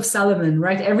world of Solomon,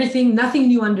 right? Everything, nothing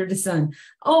new under the sun.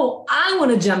 Oh, I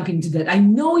want to jump into that. I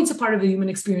know it's a part of the human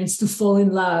experience to fall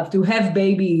in love, to have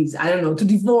babies, I don't know, to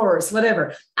divorce,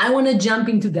 whatever. I want to jump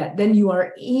into that. Then you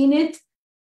are in it,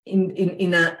 you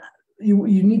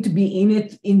need to be in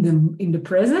it in the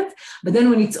present. But then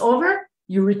when it's over,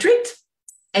 you retreat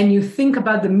and you think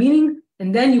about the meaning.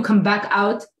 And then you come back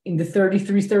out in the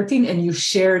 3313 and you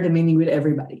share the meaning with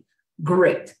everybody.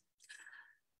 Great.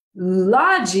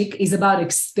 Logic is about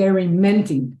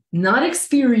experimenting, not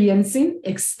experiencing,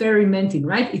 experimenting,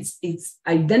 right? It's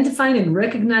identifying and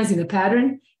recognizing a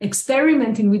pattern,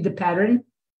 experimenting with the pattern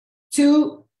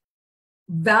to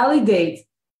validate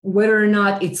whether or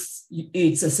not it's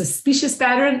a suspicious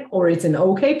pattern or it's an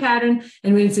okay pattern.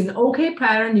 And when it's an okay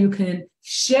pattern, you can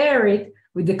share it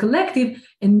with the collective,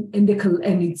 and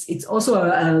it's also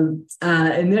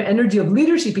an energy of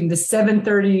leadership in the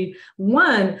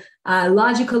 731.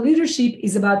 Logical leadership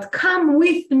is about come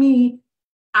with me.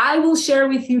 I will share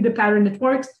with you the pattern that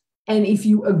works, and if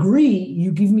you agree,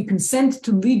 you give me consent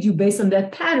to lead you based on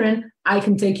that pattern. I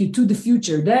can take you to the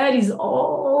future. That is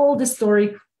all the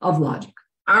story of logic.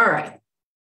 All right.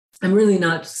 I'm really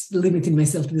not limiting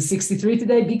myself to the 63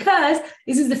 today because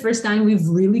this is the first time we've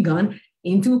really gone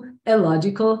into a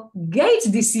logical gate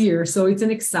this year. So it's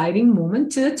an exciting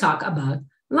moment to talk about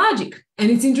logic. And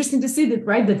it's interesting to see that,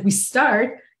 right, that we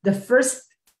start the first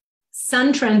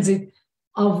sun transit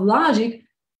of logic,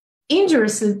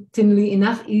 interestingly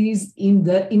enough, is in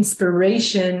the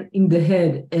inspiration in the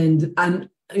head. And,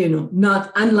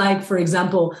 not unlike, for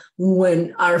example,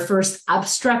 when our first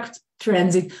abstract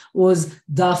transit was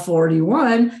the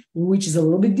 41, which is a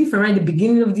little bit different, right? The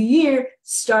beginning of the year,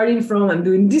 starting from, I'm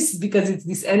doing this because it's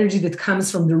this energy that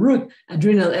comes from the root,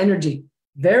 adrenal energy.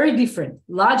 Very different.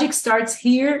 Logic starts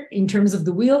here in terms of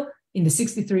the wheel, in the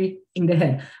 63, in the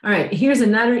head. All right, here's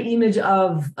another image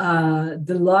of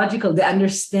the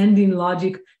understanding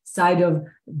logic side of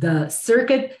the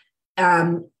circuit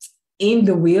in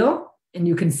the wheel. And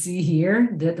you can see here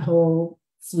that whole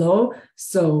flow.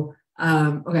 So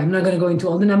okay, I'm not going to go into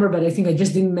all the number, but I think I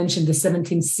just didn't mention the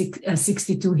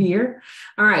 1762 here.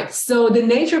 All right, so the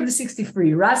nature of the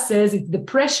 63, Ras says it's the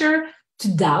pressure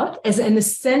to doubt as an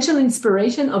essential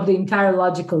inspiration of the entire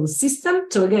logical system.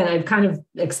 So again, I've kind of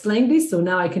explained this, so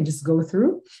now I can just go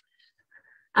through.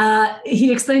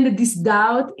 He explained that this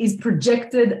doubt is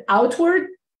projected outward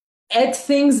at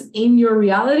things in your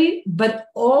reality, but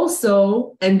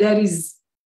also, and that is,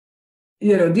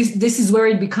 this is where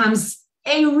it becomes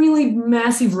a really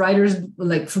massive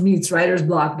for me, it's writer's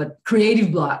block, but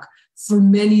creative block for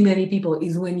many, many people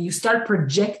is when you start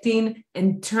projecting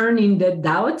and turning that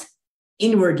doubt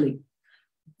inwardly.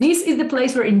 This is the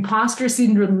place where imposter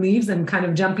syndrome lives. I'm kind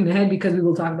of jumping ahead because we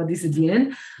will talk about this at the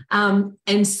end.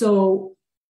 And so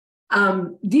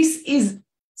this is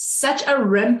such a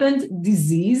rampant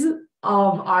disease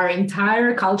of our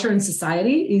entire culture and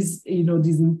society is,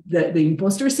 the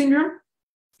imposter syndrome.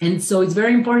 And so it's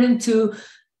very important to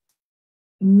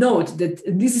note that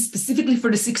this is specifically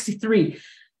for the 63.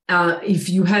 If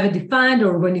you have it defined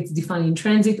or when it's defined in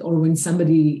transit or when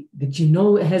somebody that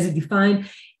has it defined,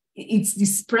 it's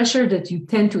this pressure that you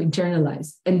tend to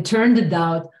internalize and turn the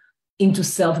doubt into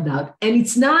self-doubt. And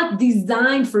it's not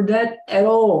designed for that at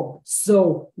all.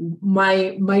 So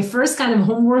my first kind of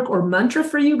homework or mantra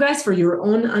for you guys, for your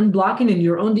own unblocking and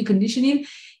your own deconditioning,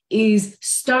 is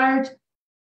start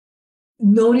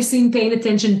noticing, paying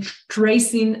attention,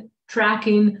 tracing,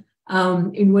 tracking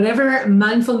in whatever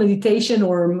mindful meditation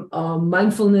or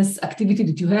mindfulness activity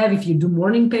that you have. If you do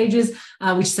morning pages,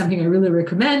 which is something I really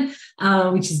recommend,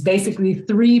 which is basically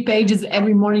 3 pages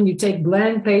every morning. You take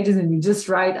blank pages and you just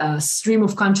write a stream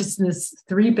of consciousness,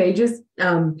 3 pages.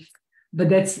 But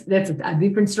that's a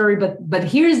different story. But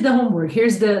here's the homework.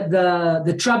 Here's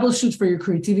the troubleshoot for your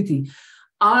creativity.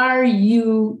 Are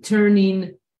you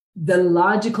turning the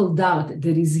logical doubt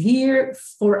that is here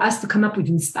for us to come up with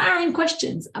inspiring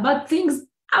questions about things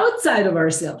outside of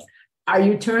ourselves? Are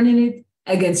you turning it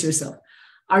against yourself?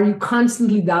 Are you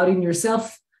constantly doubting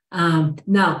yourself?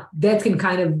 Now, that can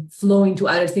kind of flow into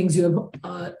other things you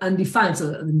have undefined. So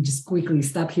let me just quickly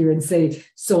stop here and say,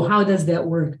 so how does that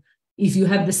work? If you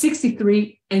have the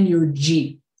 63 and your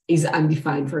G is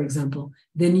undefined, for example,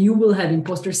 then you will have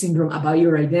imposter syndrome about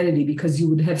your identity, because you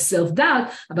would have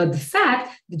self-doubt about the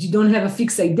fact that you don't have a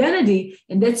fixed identity,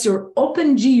 and that's your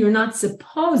open G. You're not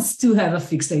supposed to have a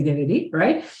fixed identity,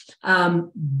 right?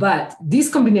 But this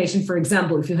combination, for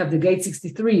example, if you have the gate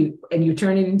 63 and you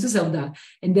turn it into self-doubt,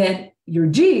 and then your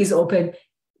G is open,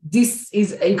 this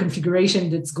is a configuration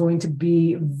that's going to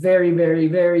be very, very,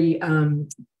 very,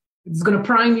 it's going to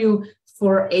prime you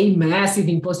for a massive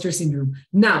imposter syndrome.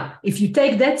 Now, if you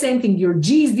take that same thing, your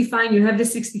G is defined, you have the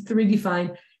 63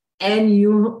 defined, and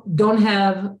you don't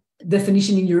have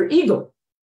definition in your ego.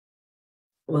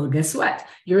 Well, guess what?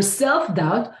 Your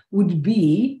self-doubt would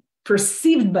be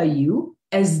perceived by you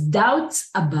as doubts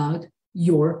about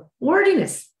your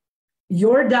worthiness.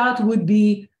 Your doubt would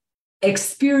be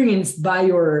experienced by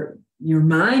your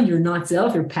mind, your not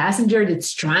self, your passenger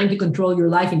that's trying to control your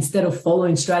life instead of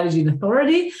following strategy and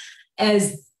authority,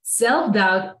 as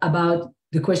self-doubt about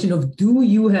the question of, do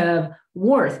you have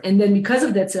worth? And then because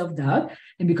of that self-doubt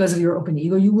and because of your open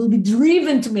ego, you will be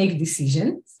driven to make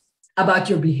decisions about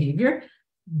your behavior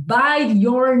by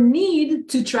your need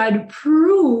to try to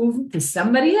prove to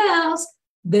somebody else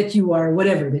that you are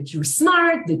whatever, that you're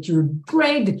smart, that you're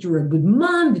great, that you're a good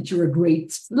mom, that you're a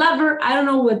great lover. I don't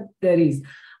know what that is.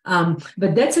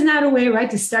 But that's another way, right,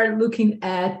 to start looking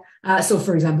at, so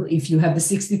for example, if you have the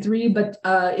 63, but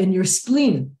in your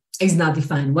spleen is not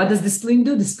defined, what does the spleen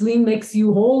do? The spleen makes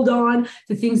you hold on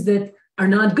to things that are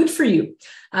not good for you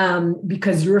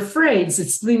because you're afraid. So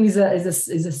spleen is a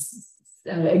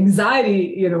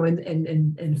anxiety,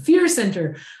 and fear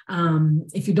center.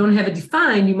 If you don't have it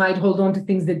defined, you might hold on to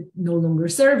things that no longer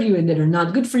serve you and that are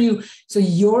not good for you. So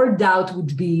your doubt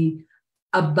would be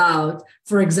about,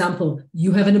 for example,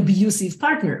 you have an abusive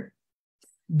partner,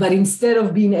 but instead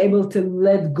of being able to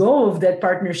let go of that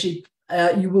partnership,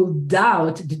 you will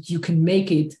doubt that you can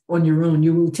make it on your own.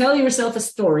 You will tell yourself a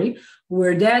story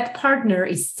where that partner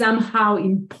is somehow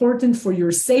important for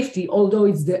your safety, although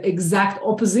it's the exact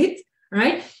opposite,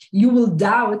 right? You will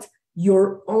doubt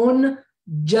your own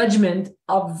judgment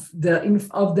of the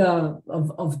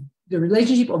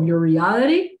relationship, of your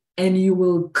reality, and you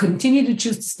will continue to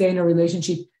choose to stay in a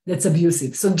relationship that's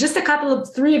abusive. So just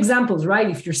three examples, right?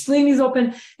 If your spleen is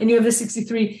open and you have the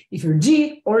 63, if your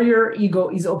G or your ego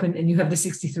is open and you have the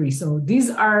 63. So these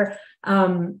are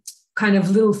kind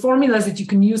of little formulas that you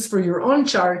can use for your own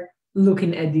chart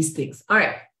looking at these things. All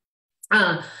right.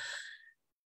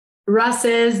 Ra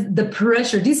says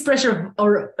this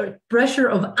pressure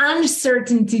of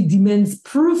uncertainty demands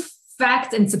proof,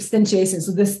 fact, and substantiation.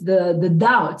 So this the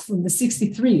doubt from the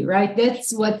 63, right?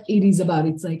 That's what it is about.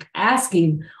 It's like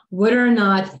asking whether or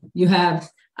not you have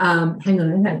hang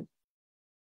on, I have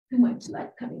too much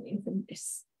light coming in from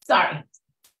this. Sorry.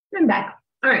 I'm back.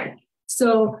 All right.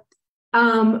 So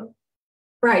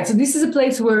right. So this is a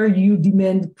place where you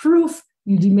demand proof,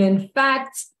 you demand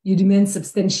facts, you demand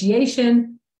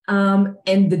substantiation.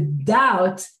 And the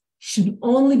doubt should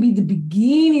only be the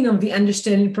beginning of the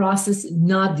understanding process,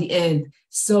 not the end.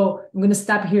 So I'm going to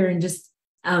stop here and just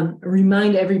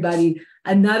remind everybody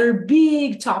another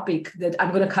big topic that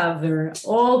I'm going to cover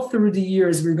all through the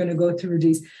years. We're going to go through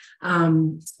these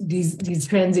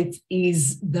transits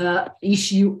is the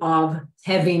issue of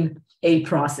having a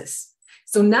process.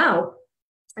 So now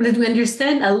that we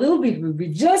understand a little bit, we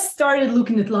just started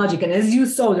looking at logic. And as you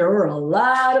saw, there were a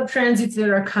lot of transits that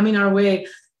are coming our way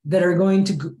that are going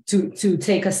to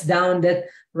take us down that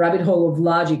rabbit hole of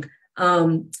logic.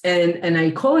 And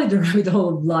I call it the rabbit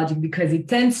hole of logic because it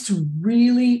tends to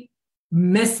really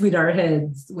mess with our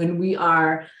heads when we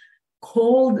are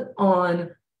called on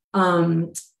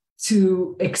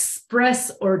to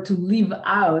express or to leave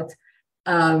out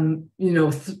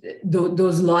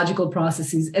those logical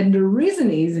processes. And the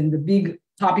reason is, and the big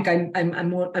topic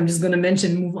I'm just going to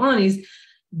mention, move on, is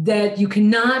that you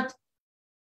cannot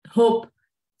hope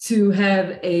to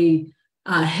have a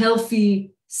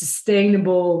healthy,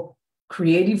 sustainable,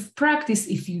 creative practice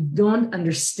if you don't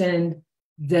understand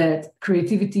that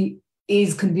creativity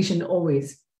is conditioned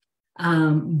always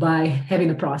by having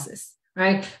a process,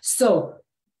 right? So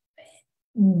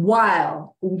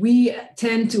while we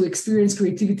tend to experience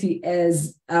creativity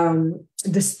as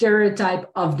the stereotype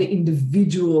of the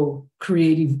individual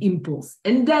creative impulse,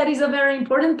 and that is a very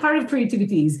important part of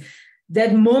creativity, is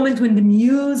that moment when the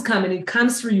muse comes and it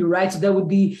comes through you, right? So that would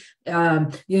be,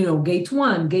 gate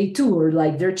 1, gate 2, or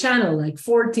like their channel, like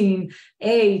 14,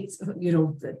 8,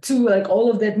 2, like all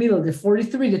of that middle, the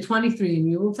 43, the 23, and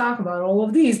we will talk about all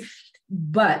of these.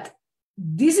 But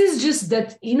this is just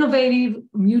that innovative,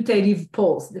 mutative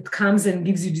pulse that comes and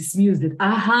gives you this muse, that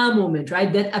aha moment,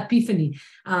 right? That epiphany.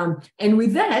 And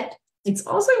with that, it's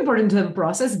also important to have a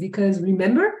process because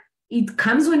remember, it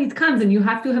comes when it comes, and you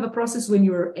have to have a process when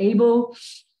you're able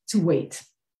to wait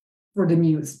for the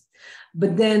muse.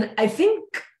 But then I think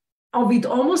of it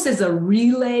almost as a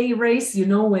relay race,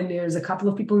 when there's a couple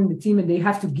of people in the team and they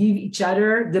have to give each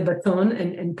other the baton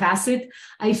and pass it.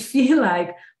 I feel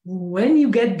like when you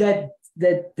get that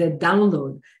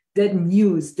download, that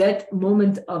news, that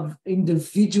moment of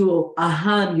individual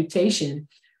aha mutation,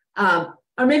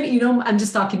 or maybe, I'm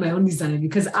just talking my own design,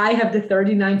 because I have the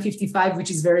 3955,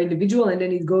 which is very individual, and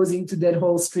then it goes into that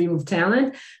whole stream of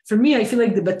talent. For me, I feel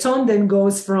like the baton then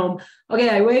goes from, okay,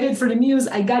 I waited for the muse,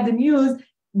 I got the muse,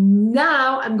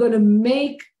 now I'm going to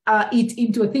make it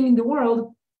into a thing in the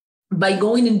world by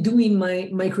going and doing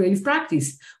my creative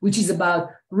practice, which is about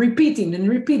repeating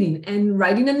and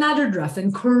writing another draft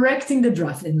and correcting the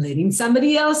draft and letting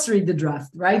somebody else read the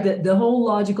draft, right? The whole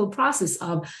logical process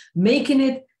of making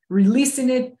it, releasing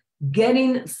it,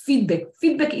 getting feedback.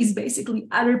 Feedback is basically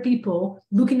other people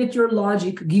looking at your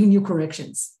logic, giving you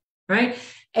corrections, right?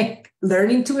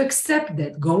 Learning to accept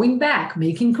that, going back,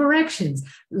 making corrections,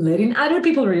 letting other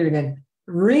people read it again.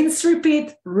 Rinse,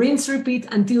 repeat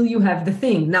until you have the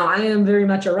thing. Now, I am very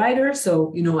much a writer,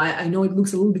 so, I know it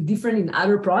looks a little bit different in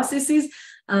other processes,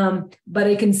 but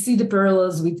I can see the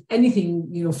parallels with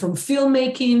anything, from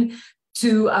filmmaking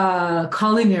to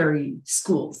culinary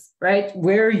schools, right?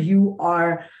 Where you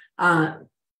are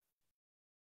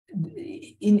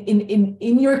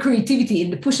in your creativity, in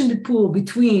the push and the pull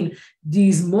between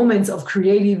these moments of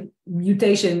creative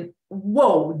mutation.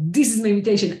 Whoa, this is my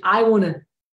mutation. I want to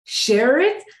share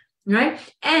it, right?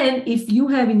 And if you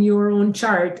have in your own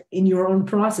chart, in your own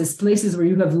process, places where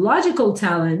you have logical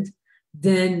talent,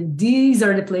 then these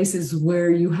are the places where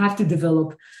you have to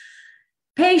develop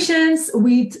patience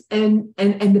with, and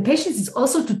the patience is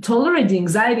also to tolerate the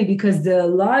anxiety, because the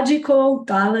logical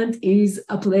talent is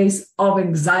a place of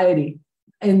anxiety.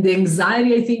 And the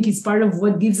anxiety, I think, is part of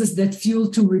what gives us that fuel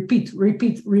to repeat, right?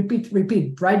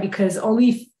 Because only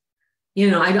if,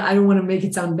 I don't want to make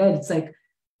it sound bad. It's like,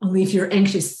 only if you're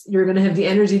anxious, you're going to have the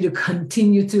energy to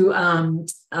continue to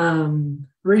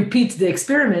repeat the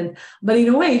experiment. But in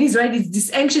a way, it is, right? It's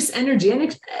this anxious energy,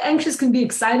 and anxious can be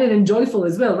excited and joyful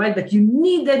as well, right? But you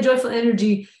need that joyful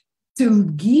energy to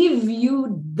give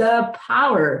you the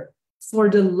power for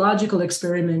the logical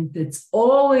experiment that's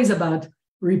always about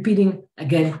repeating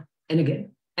again and again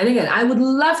and again. I would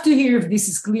love to hear if this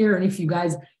is clear, and if you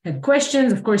guys have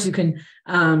questions. Of course, you can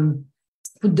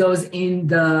put those in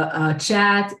the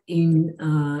chat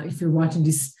if you're watching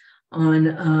this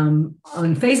on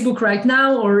Facebook right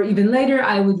now, or even later.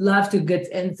 I would love to get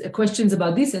questions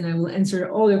about this, and I will answer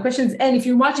all your questions. And if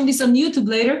you're watching this on YouTube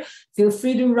later, feel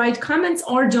free to write comments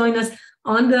or join us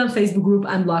on the Facebook group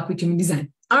Unblock with Human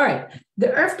Design. All right,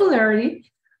 the Earth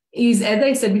polarity is, as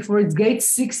I said before, it's gate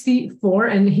 64,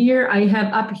 and here I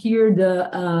have up here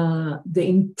the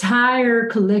entire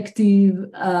collective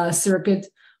circuit,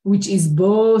 which is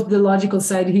both the logical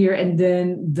side here and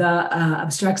then the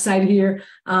abstract side here.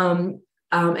 And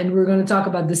we're going to talk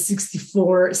about the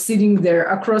 64 sitting there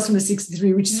across from the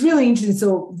 63, which is really interesting.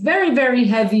 So very, very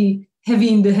heavy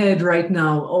in the head right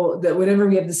now, whenever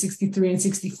we have the 63 and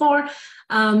 64.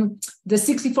 The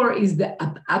 64 is the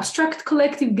abstract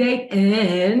collective gate,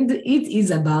 and it is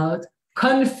about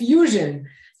confusion,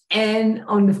 and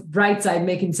on the bright side,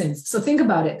 making sense. So think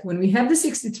about it. When we have the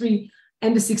 63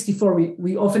 and the 64,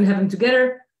 we often have them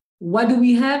together. What do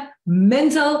we have?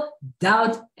 Mental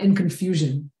doubt and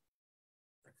confusion.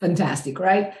 Fantastic,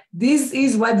 right? This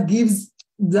is what gives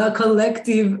the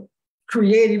collective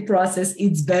creative process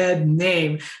its bad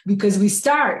name, because we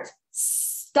start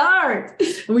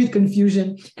with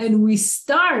confusion and we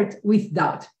start with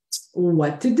doubt.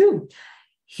 What to do?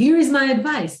 Here is my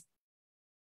advice.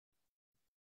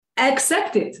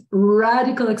 Accept it,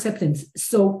 radical acceptance.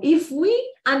 So if we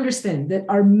understand that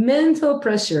our mental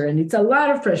pressure, and it's a lot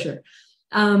of pressure,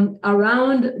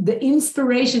 around the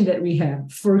inspiration that we have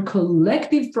for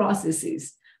collective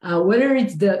processes, whether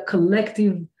it's the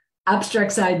collective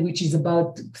abstract side, which is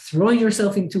about throwing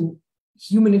yourself into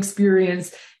human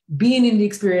experience, being in the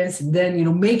experience, and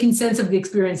then, making sense of the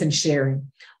experience and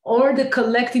sharing, or the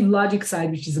collective logic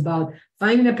side, which is about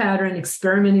finding a pattern,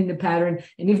 experimenting the pattern,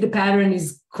 and if the pattern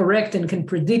is correct and can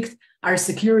predict our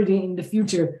security in the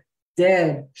future,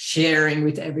 then sharing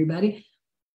with everybody.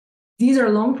 These are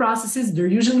long processes. They're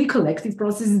usually collective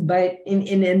processes, by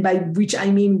which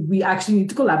I mean we actually need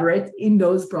to collaborate in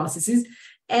those processes.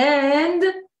 And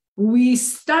we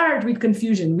start with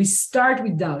confusion. We start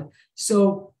with doubt.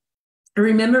 So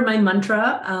remember my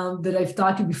mantra that I've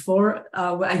taught you before.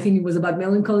 I think it was about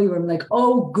melancholy, where I'm like,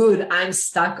 oh, good, I'm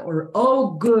stuck, or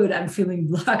oh, good, I'm feeling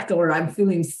blocked, or I'm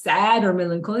feeling sad or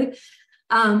melancholy.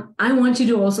 I want you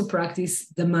to also practice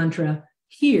the mantra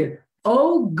here.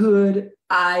 Oh, good,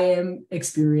 I am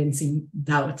experiencing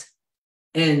doubt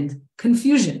and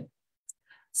confusion.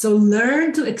 So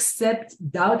learn to accept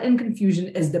doubt and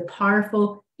confusion as the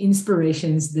powerful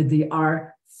inspirations that they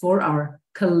are for our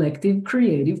collective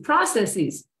creative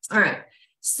processes. All right.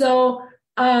 So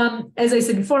as I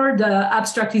said before, the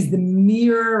abstract is the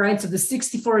mirror, right? So the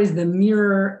 64 is the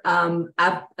mirror on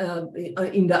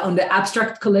the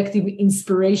abstract collective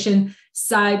inspiration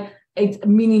side,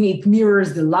 meaning it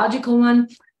mirrors the logical one.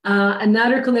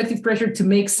 Another collective pressure to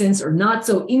make sense or not.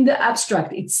 So in the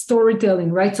abstract, it's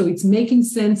storytelling, right? So it's making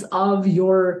sense of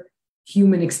your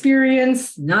human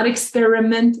experience, not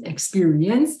experiment,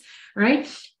 experience, right?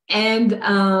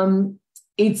 And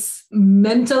it's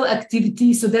mental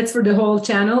activity. So that's for the whole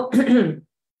channel.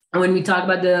 When we talk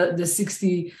about the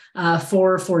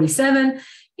 6447,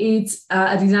 it's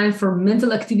a design for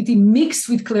mental activity mixed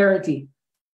with clarity.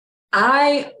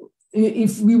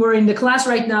 If we were in the class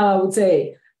right now, I would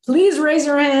say, please raise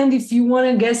your hand if you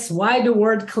want to guess why the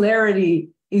word clarity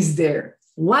is there.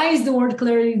 Why is the word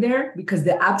clarity there? Because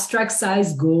the abstract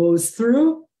size goes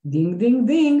through, ding, ding,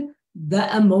 ding, the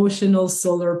emotional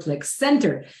solar plex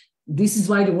center. This is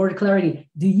why the word clarity.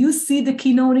 Do you see the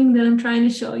keynoting that I'm trying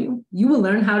to show you? You will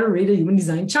learn how to read a human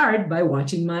design chart by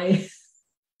watching my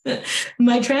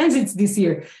transits this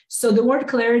year. So the word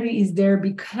clarity is there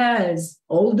because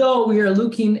although we are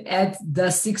looking at the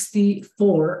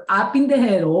 64 up in the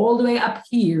head, all the way up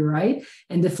here, right?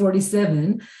 And the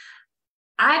 47,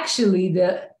 actually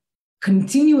the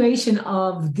continuation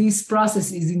of this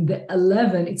process is in the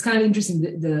 11. It's kind of interesting.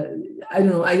 I don't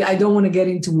know. I don't want to get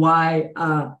into why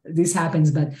this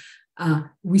happens, but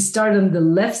we start on the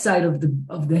left side of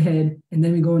the head, and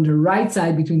then we go on the right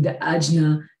side between the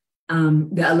ajna.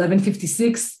 The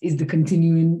 1156 is the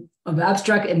continuing of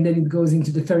abstract, and then it goes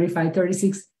into the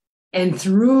 3536 and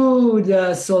through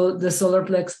the solar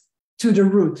plex to the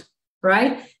root,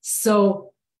 right?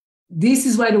 So this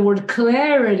is why the word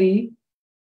clarity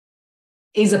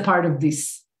is a part of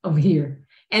this, of here.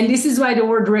 And this is why the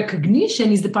word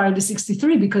recognition is the part of the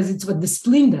 63, because it's what the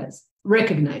spleen does,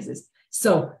 recognizes.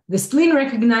 So the spleen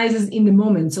recognizes in the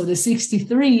moment. So the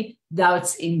 63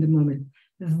 doubts in the moment.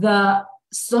 The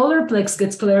solar plex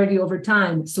gets clarity over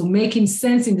time. So making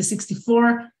sense in the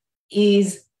 64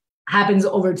 happens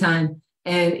over time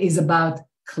and is about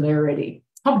clarity.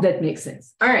 Hope that makes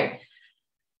sense. All right.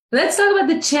 Let's talk about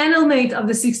the channel mate of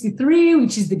the 63,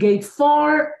 which is the gate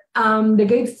 4. The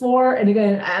gate 4, and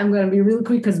again, I'm going to be really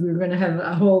quick because we're going to have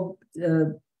a whole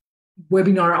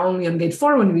webinar only on gate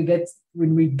 4 when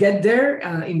we get there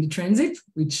in the transit,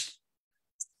 which,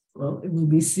 well, it will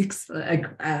be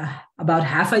about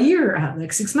half a year,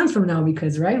 like 6 months from now,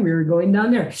 because we're going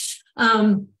down there. It's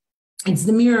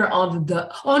the mirror of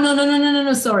the. Oh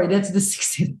no! Sorry, that's the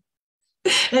 60.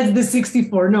 That's the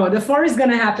 64. No, the 4 is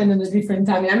going to happen in a different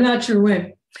time. I'm not sure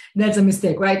when. That's a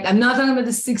mistake, right? I'm not talking about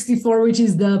the 64, which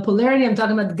is the polarity. I'm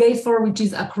talking about gate 4, which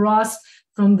is across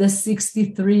from the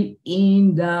 63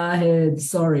 in the head.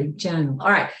 Sorry, channel. All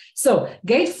right. So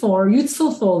gate 4,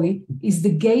 youthful folly, is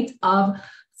the gate of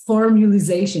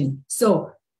formalization.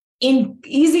 So in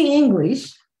easy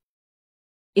English,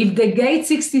 if the gate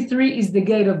 63 is the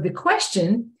gate of the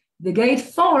question, the gate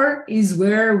 4 is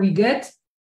where we get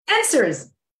answers.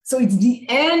 So it's the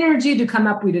energy to come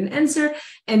up with an answer.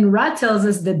 And Ra tells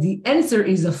us that the answer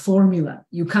is a formula.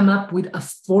 You come up with a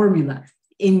formula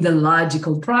in the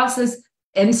logical process.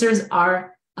 Answers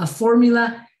are a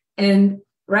formula, and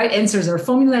answers are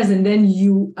formulas. And then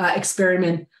you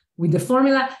experiment with the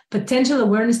formula. Potential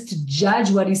awareness to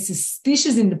judge what is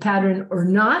suspicious in the pattern or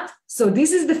not. So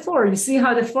this is the 4. You see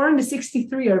how the 4 and the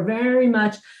 63 are very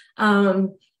much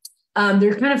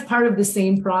they're kind of part of the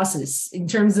same process in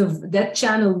terms of that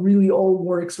channel really all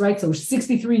works, right? So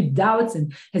 63 doubts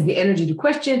and has the energy to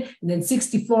question, and then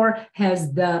 64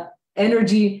 has the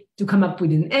energy to come up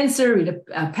with an answer, with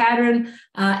a pattern,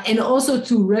 and also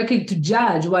to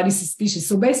judge what is suspicious.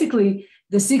 So basically,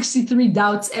 the 63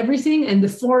 doubts everything, and the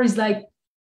 4 is like,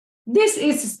 this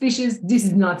is suspicious, this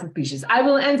is not suspicious. I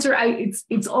will answer.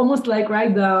 It's almost like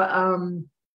at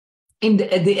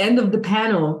the end of the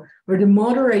panel, where the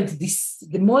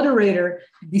moderator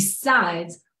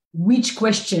decides which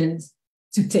questions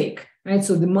to take, right?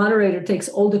 So the moderator takes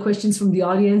all the questions from the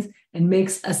audience and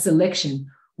makes a selection.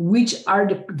 Which are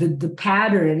the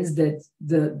patterns that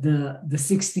the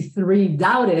 63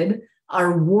 doubted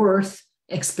are worth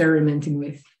experimenting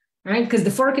with, right? Because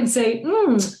the 4 can say,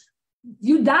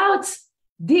 you doubt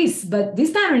this, but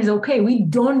this pattern is okay. We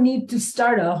don't need to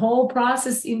start a whole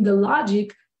process in the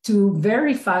logic to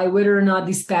verify whether or not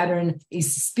this pattern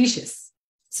is suspicious.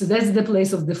 So that's the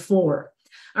place of the 4.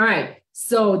 All right.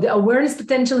 So the awareness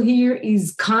potential here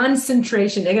is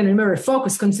concentration. Again, remember,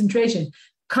 focus, concentration.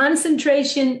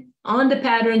 Concentration on the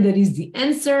pattern that is the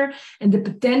answer. And the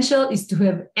potential is to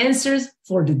have answers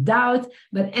for the doubt,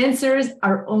 but answers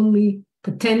are only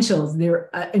potentials.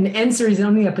 An answer is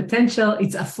only a potential.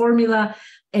 It's a formula,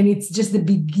 and it's just the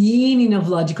beginning of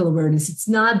logical awareness. It's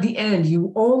not the end.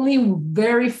 You only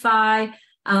verify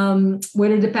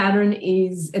whether the pattern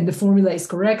is and the formula is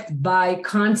correct by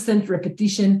constant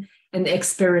repetition and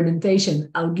experimentation.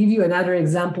 I'll give you another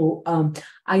example. I'm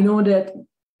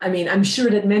sure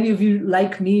that many of you,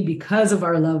 like me, because of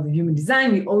our love of human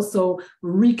design, we also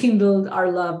rekindled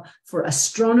our love for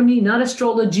astronomy, not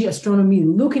astrology, astronomy,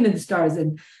 looking at the stars.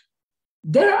 And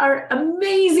there are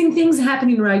amazing things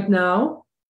happening right now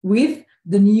with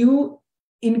the new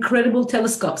incredible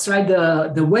telescopes, right?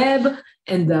 The Webb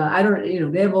and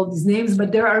they have all these names,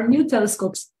 but there are new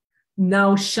telescopes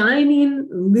now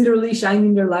literally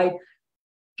shining their light,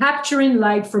 capturing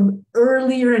light from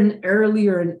earlier and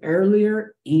earlier and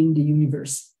earlier in the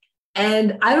universe.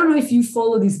 And I don't know if you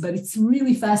follow this, but it's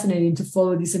really fascinating to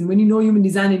follow this. And when you know human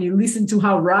design and you listen to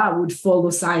how Ra would follow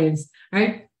science,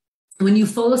 right? When you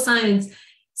follow science,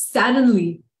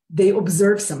 suddenly they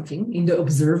observe something in the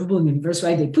observable universe,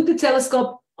 right? They put the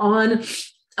telescope on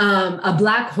a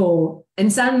black hole,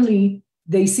 and suddenly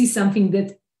they see something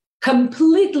that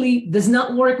completely does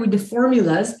not work with the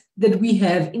formulas that we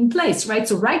have in place, right?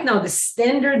 So right now, the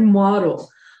standard model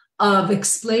of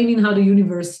explaining how the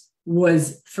universe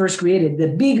was first created, the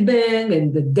Big Bang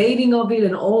and the dating of it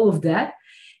and all of that,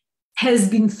 has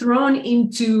been thrown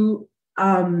into,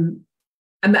 I'm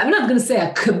not going to say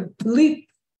a complete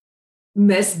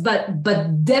mess, but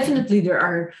definitely there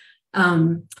are,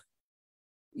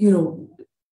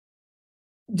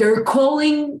 they're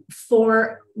calling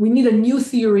for, we need a new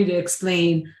theory to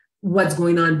explain what's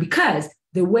going on, because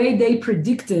the way they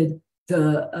predicted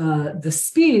the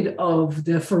speed of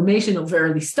the formation of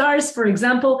early stars, for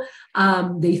example,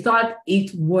 they thought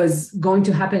it was going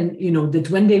to happen, that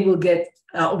when they will get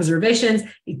observations,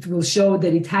 it will show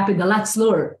that it happened a lot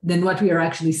slower than what we are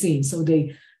actually seeing. So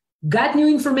they got new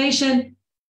information.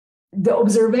 The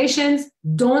observations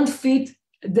don't fit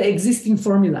the existing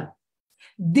formula.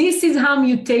 This is how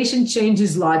mutation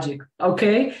changes logic,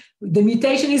 okay? The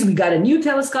mutation is we got a new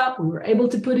telescope, we were able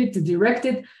to put it, to direct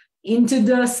it into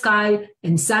the sky,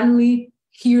 and suddenly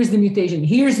here's the mutation,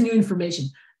 here's new information.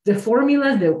 The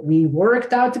formulas that we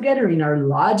worked out together in our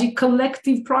logic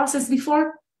collective process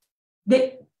before,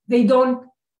 they don't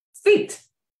fit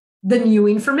the new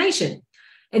information.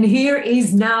 And here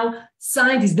is now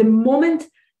scientists, the moment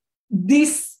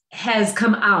this has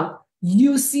come out,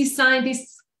 you see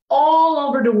scientists all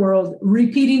over the world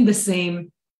repeating the same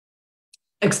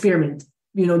experiment.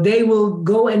 They will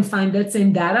go and find that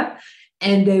same data,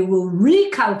 and they will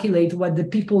recalculate what the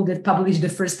people that published the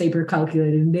first paper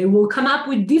calculated. And they will come up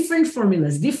with different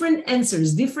formulas, different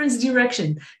answers, different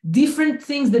direction, different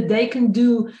things that they can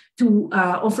do to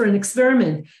offer an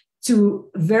experiment to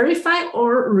verify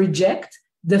or reject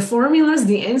the formulas,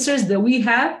 the answers that we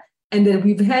have and that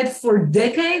we've had for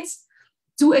decades,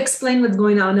 to explain what's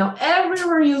going on. Now,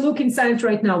 everywhere you look in science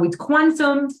right now with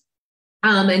quantum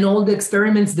and all the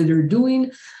experiments that they're doing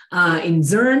in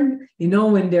CERN,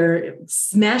 when they're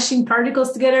smashing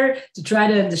particles together to try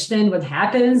to understand what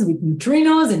happens with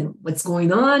neutrinos and what's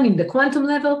going on in the quantum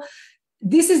level,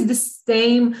 this is the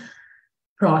same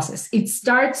process. It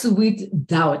starts with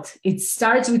doubt. It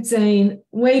starts with saying,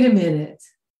 wait a minute,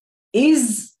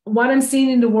 is what I'm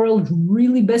seeing in the world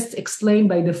really best explained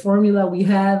by the formula we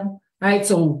have? Right.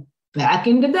 So back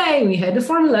in the day, we had the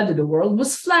formula that the world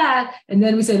was flat. And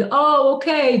then we said, oh,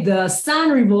 okay, the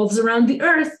sun revolves around the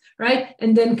earth. Right.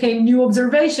 And then came new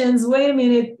observations. Wait a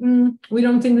minute. We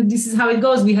don't think that this is how it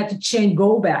goes. We had to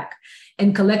go back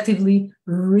and collectively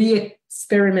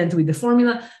re-experiment with the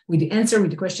formula, with the answer,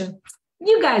 with the question.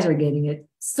 You guys are getting it.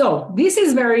 So this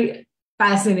is very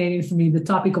fascinating for me, the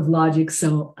topic of logic.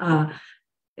 So,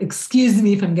 excuse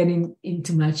me if I'm getting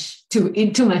too much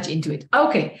into it.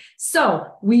 Okay, so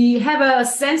we have a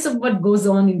sense of what goes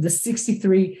on in the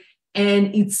 63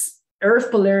 and its Earth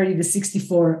polarity, the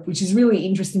 64, which is really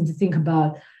interesting to think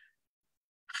about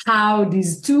how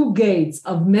these two gates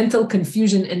of mental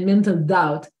confusion and mental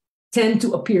doubt tend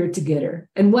to appear together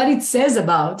and what it says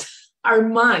about our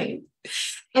mind.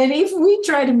 And if we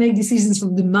try to make decisions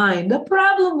from the mind, the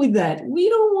problem with that, we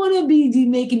don't want to be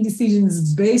making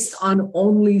decisions based on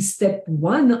only step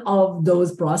one of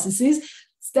those processes.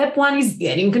 Step one is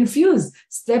getting confused.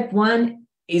 Step one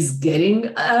is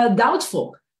getting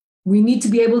doubtful. We need to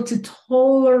be able to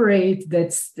tolerate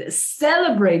that,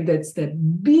 celebrate that step,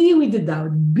 be with the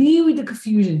doubt, be with the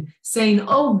confusion, saying,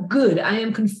 oh, good, I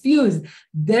am confused.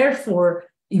 Therefore,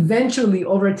 eventually,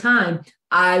 over time,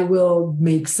 I will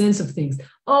make sense of things.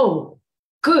 Oh,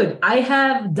 good, I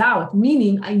have doubt,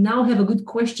 meaning I now have a good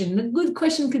question. And a good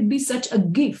question could be such a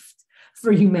gift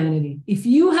for humanity. If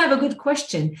you have a good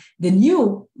question, then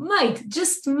you might,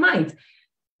 just might,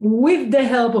 with the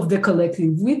help of the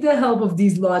collective, with the help of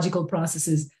these logical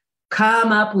processes,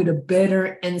 come up with a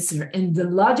better answer. And the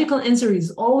logical answer is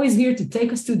always here to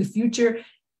take us to the future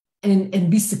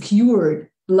and be secured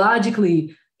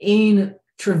logically in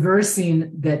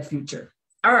traversing that future.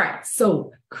 All right,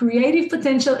 so creative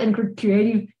potential and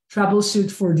creative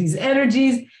troubleshoot for these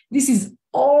energies. This is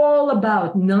all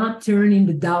about not turning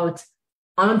the doubt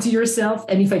onto yourself.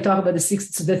 And if I talk about the 6,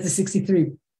 so that's the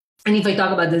 63. And if I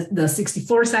talk about the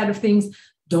 64 side of things,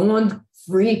 don't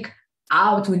freak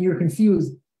out when you're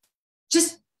confused.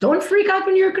 Just don't freak out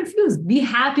when you're confused. Be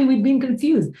happy with being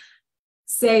confused.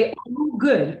 Say, oh,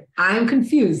 good, I'm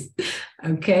confused.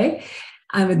 Okay.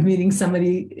 I'm admitting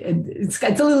somebody, it's a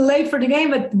little late for the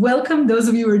game, but welcome those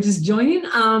of you who are just joining.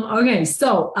 Okay,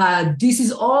 so this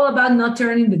is all about not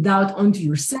turning the doubt onto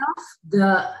yourself.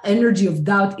 The energy of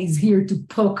doubt is here to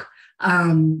poke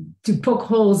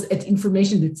holes at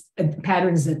information at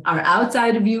patterns that are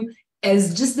outside of you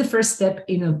as just the first step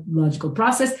in a logical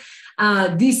process.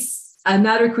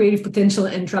 Another creative potential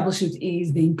and troubleshoot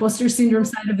is the imposter syndrome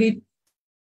side of it.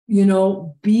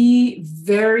 Be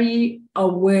very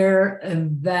aware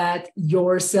that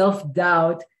your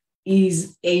self-doubt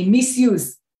is a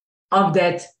misuse of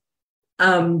that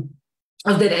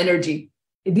energy.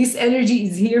 This energy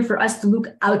is here for us to look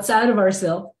outside of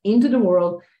ourselves into the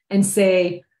world and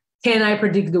say, can I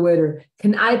predict the weather?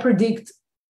 Can I predict,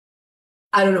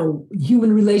 I don't know,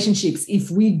 human relationships? If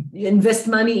we invest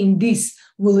money in this,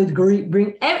 will it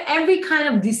bring every kind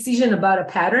of decision about a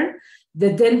pattern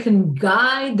that then can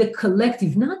guide the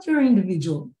collective, not your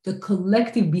individual, the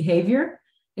collective behavior.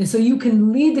 And so you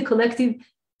can lead the collective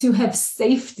to have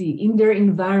safety in their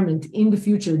environment in the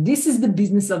future. This is the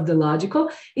business of the logical.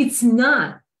 It's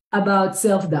not about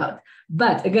self-doubt.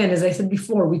 But again, as I said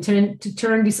before, we tend to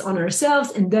turn this on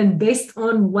ourselves, and then based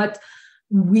on what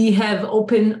we have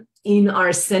open in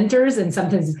our centers, and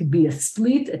sometimes it could be a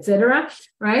split, etc.,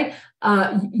 right?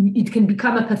 It can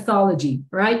become a pathology,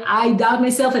 right? I doubt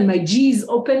myself and my G is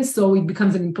open, so it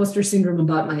becomes an imposter syndrome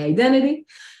about my identity.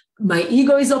 My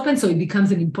ego is open, so it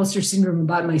becomes an imposter syndrome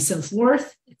about my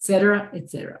self-worth, etc.,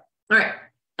 etc. All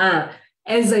right.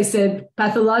 As I said,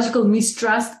 pathological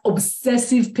mistrust,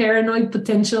 obsessive paranoid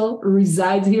potential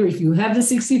resides here. If you have the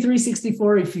 63,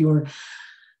 64,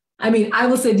 I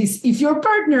will say this, if your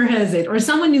partner has it or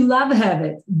someone you love have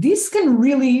it, this can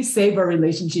really save a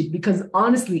relationship, because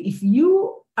honestly, if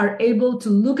you are able to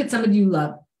look at somebody you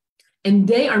love and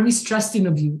they are mistrusting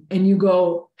of you and you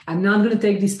go, I'm not going to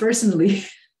take this personally.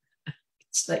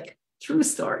 It's like true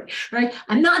story, right?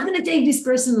 I'm not going to take this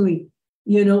personally.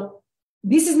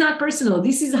 This is not personal.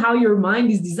 This is how your mind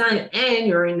is designed, and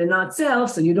you're in the not self,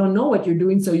 so you don't know what you're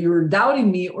doing. So you're doubting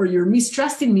me, or you're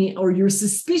mistrusting me, or you're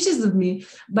suspicious of me,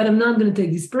 but I'm not going to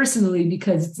take this personally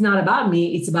because it's not about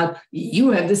me. It's about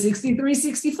you have the 63,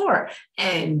 64,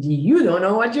 and you don't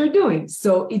know what you're doing.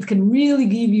 So it can really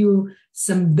give you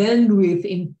some bandwidth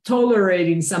in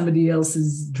tolerating somebody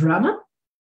else's drama.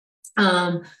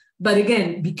 But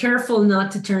again, be careful not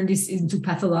to turn this into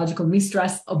pathological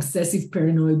mistrust, obsessive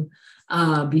paranoid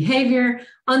behavior.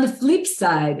 On the flip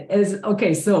side,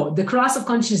 so the cross of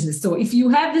consciousness. So if you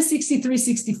have the 63,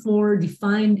 64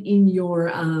 defined in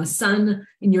your sun,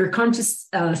 in your conscious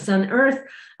sun earth,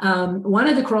 one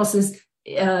of the crosses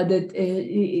that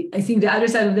I think the other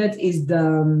side of that is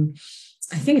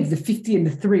I think it's the 50 and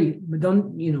the 3, but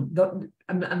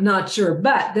I'm not sure.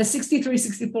 But the 63,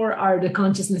 64 are the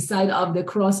consciousness side of the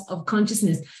cross of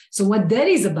consciousness. So what that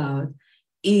is about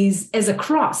is, as a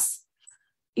cross,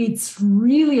 it's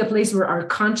really a place where our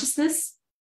consciousness,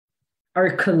 our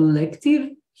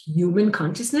collective human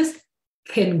consciousness,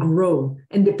 can grow.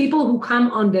 And the people who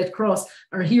come on that cross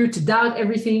are here to doubt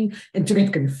everything and to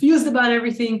get confused about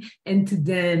everything and to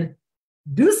then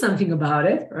do something about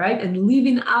it, right? And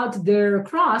leaving out their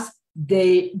cross,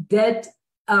 the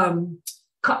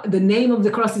name of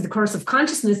the cross is the cross of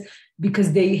consciousness,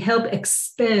 because they help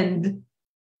expand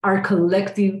our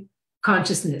collective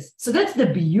consciousness. So that's the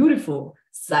beautiful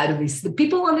side of this. The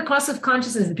people on the cross of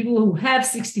consciousness, the people who have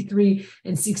 63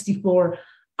 and 64,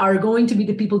 are going to be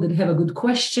the people that have a good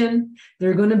question.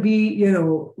 They're going to be,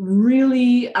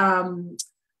 really kind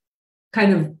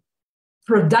of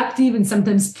productive and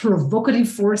sometimes provocative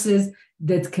forces.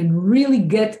 that can really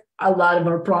get a lot of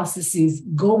our processes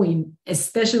going,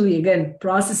 especially, again,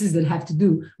 processes that have to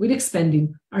do with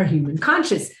expanding our human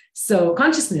consciousness. So,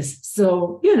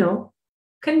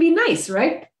 can be nice,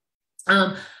 right?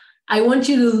 I want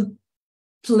you to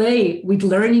play with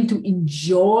learning to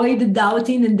enjoy the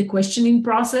doubting and the questioning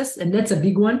process. And that's a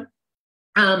big one.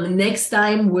 Next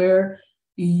time where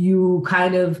you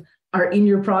kind of are in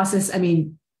your process,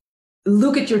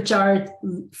 look at your chart,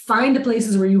 find the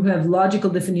places where you have logical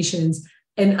definitions,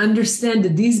 and understand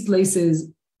that these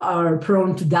places are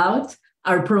prone to doubt,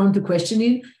 are prone to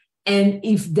questioning. And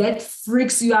if that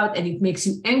freaks you out and it makes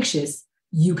you anxious,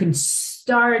 you can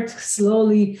start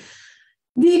slowly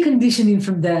deconditioning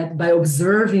from that by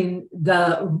observing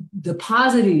the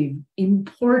positive,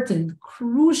 important,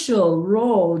 crucial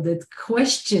role that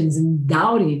questions and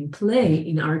doubting play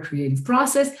in our creative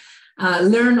process.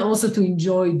 Learn also to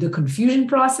enjoy the confusion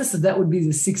process. So that would be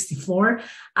the 64.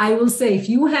 I will say, if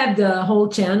you have the whole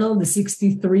channel, the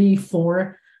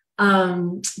 63-4,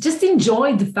 just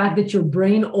enjoy the fact that your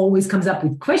brain always comes up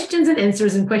with questions and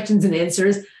answers and questions and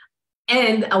answers.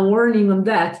 And a warning on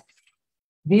that,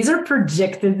 these are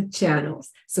projected channels.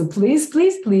 So please,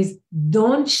 please, please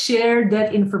don't share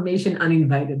that information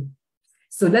uninvited.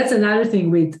 So that's another thing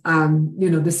with, the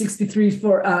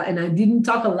 63-4, and I didn't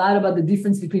talk a lot about the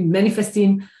difference between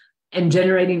manifesting and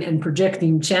generating and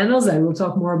projecting channels. I will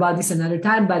talk more about this another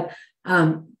time, but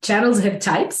channels have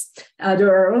types. There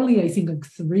are only, I think, like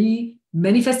 3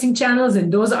 manifesting channels,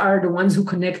 and those are the ones who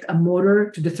connect a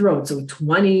motor to the throat. So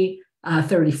 20-34,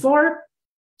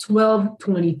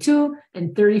 12-22,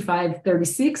 and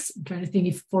 35-36. I'm trying to think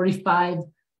if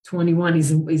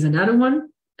 45-21 is another one.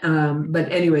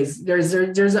 But anyways, there's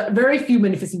a very few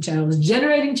manifesting channels.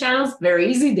 Generating channels, very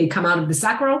easy. They come out of the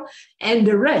sacral, and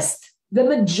the rest, the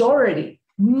majority,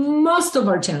 most of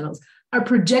our channels are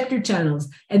projector channels.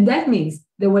 And that means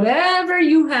that whatever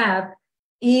you have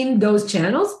in those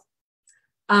channels,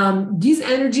 these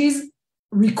energies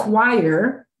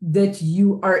require that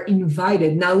you are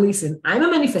invited. Now, listen, I'm a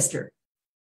manifestor,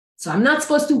 so I'm not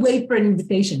supposed to wait for an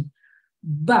invitation.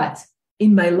 But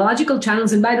in my logical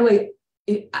channels, and by the way,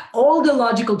 all the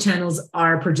logical channels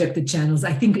are projected channels,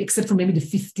 I think, except for maybe the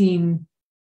 15-5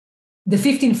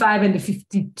 and the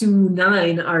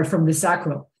 52-9 are from the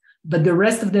sacral, but the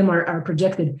rest of them are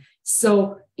projected.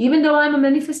 So even though I'm a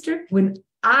manifestor, when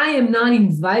I am not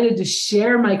invited to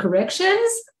share my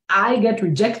corrections, I get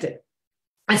rejected.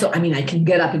 And so, I can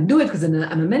get up and do it because I'm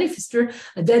a manifestor.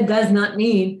 That does not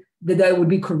mean that I would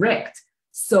be correct.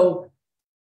 So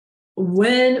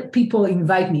when people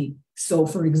invite me, so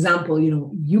for example,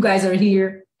 you guys are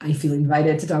here, I feel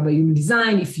invited to talk about human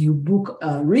design. If you book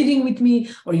a reading with me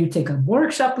or you take a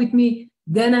workshop with me,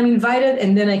 then I'm invited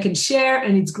and then I can share,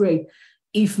 and it's great.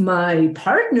 If my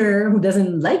partner, who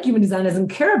doesn't like human design, doesn't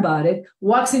care about it,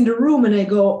 walks in the room and I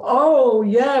go, oh,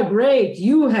 yeah, great,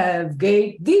 you have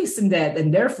gate this and that,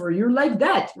 and therefore you're like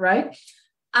that, right?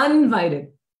 Uninvited.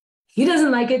 He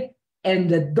doesn't like it, and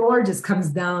the door just comes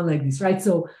down like this, right?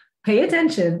 So pay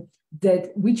attention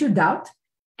that with your doubt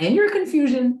and your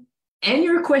confusion and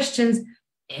your questions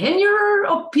and your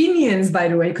opinions, by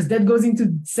the way, because that goes into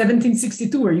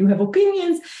 1762, where you have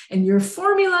opinions and your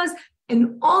formulas,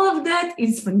 and all of that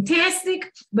is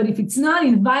fantastic. But if it's not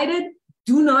invited,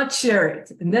 do not share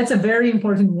it. And that's a very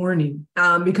important warning,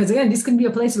 because again, this can be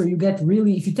a place where you get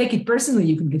really, if you take it personally,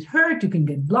 you can get hurt, you can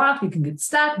get blocked, you can get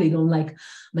stuck, they don't like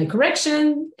my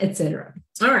correction, etc.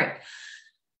 All right.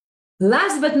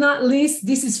 Last but not least,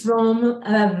 this is from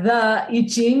the I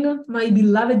Ching, my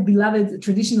beloved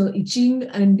traditional I Ching.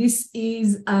 And this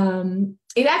is,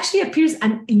 it actually appears,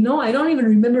 and I don't even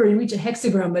remember in which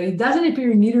hexagram, but it doesn't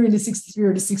appear either in the 63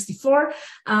 or the 64.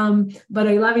 But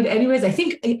I love it anyways. I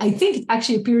think it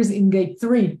actually appears in gate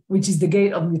 3, which is the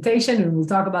gate of mutation, and we'll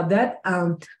talk about that.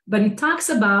 But it talks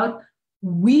about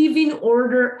weaving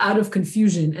order out of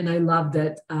confusion. And I love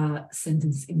that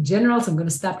sentence in general. So I'm going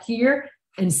to stop here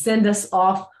and send us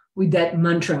off with that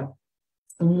mantra.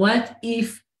 What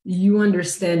if you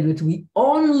understand that we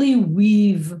only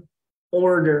weave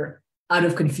order out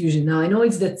of confusion? Now, I know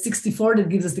it's that 64 that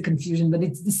gives us the confusion, but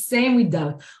it's the same with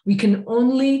doubt. We can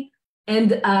only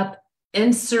end up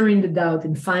answering the doubt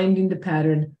and finding the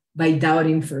pattern by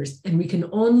doubting first. And we can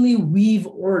only weave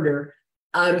order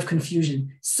out of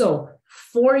confusion. So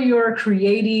for your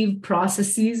creative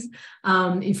processes,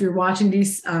 if you're watching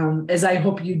this, as I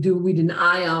hope you do, with an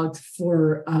eye out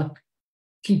for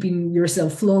keeping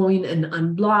yourself flowing and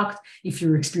unblocked, if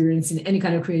you're experiencing any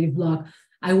kind of creative block,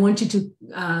 I want you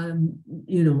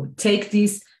to, take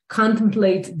this,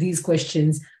 contemplate these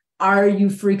questions. Are you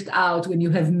freaked out when you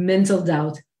have mental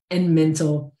doubt and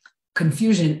mental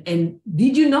confusion. And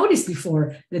did you notice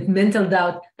before that mental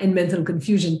doubt and mental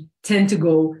confusion tend to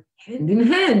go hand in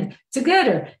hand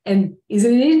together? And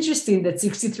isn't it interesting that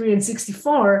 63 and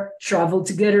 64 travel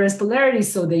together as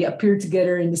polarities? So they appear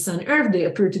together in the sun earth, they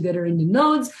appear together in the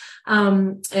nodes.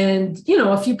 And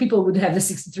a few people would have the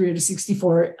 63 or the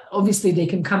 64. Obviously they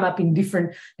can come up in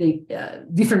different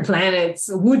planets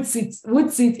would sit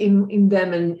in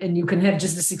them, and you can have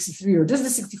just the 63 or just the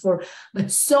 64. But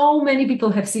so many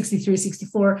people have 63,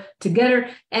 64 together,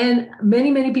 and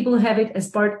many people have it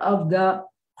as part of the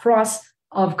cross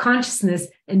of consciousness.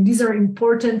 And these are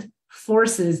important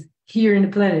forces here in the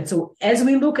planet. So as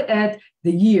we look at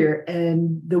the year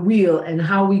and the wheel and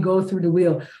how we go through the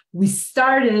wheel, we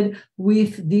started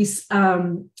with this,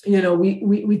 with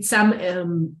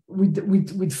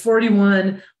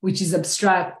 41, which is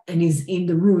abstract and is in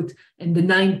the root, and the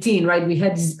 19, right? We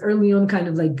had this early on kind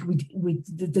of like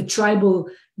with the tribal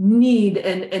need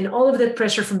and all of that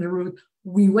pressure from the root.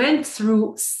 We went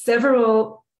through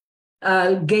several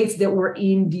gates that were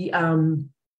in the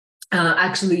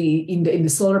actually in the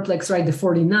solar plex, right? The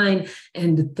 49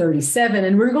 and the 37,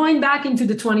 and we're going back into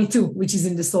the 22, which is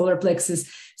in the solar plexus.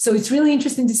 So it's really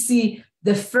interesting to see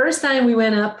the first time we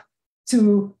went up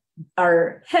to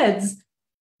our heads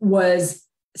was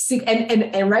six,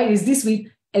 and right is this week.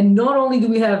 And not only do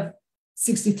we have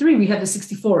 63, we have the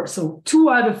 64. So 2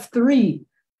 out of 3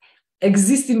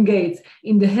 existing gates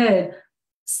in the head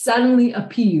suddenly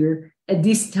appear at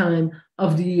this time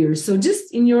of the year. So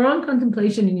just in your own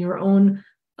contemplation, in your own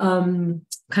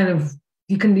kind of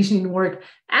deconditioning work,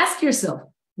 ask yourself,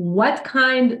 what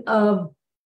kind of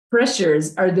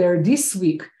pressures are there this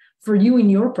week for you in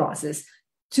your process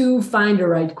to find the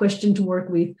right question to work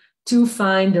with, to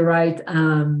find the right,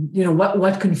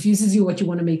 what confuses you, what you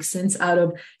want to make sense out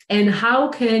of, and how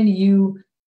can you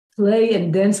play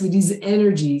and dance with these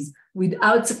energies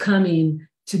without succumbing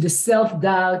to the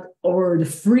self-doubt or the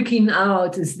freaking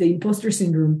out, is the imposter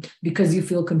syndrome, because you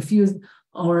feel confused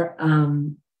or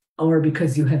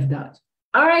because you have doubt.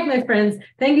 All right, my friends,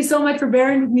 thank you so much for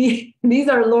bearing with me. These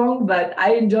are long, but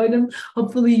I enjoy them.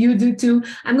 Hopefully you do too.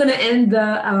 I'm going to end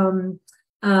the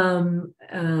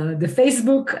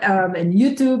Facebook and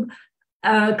YouTube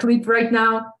clip right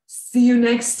now. See you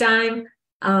next time.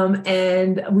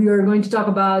 And we are going to talk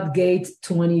about gate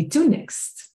 22 next.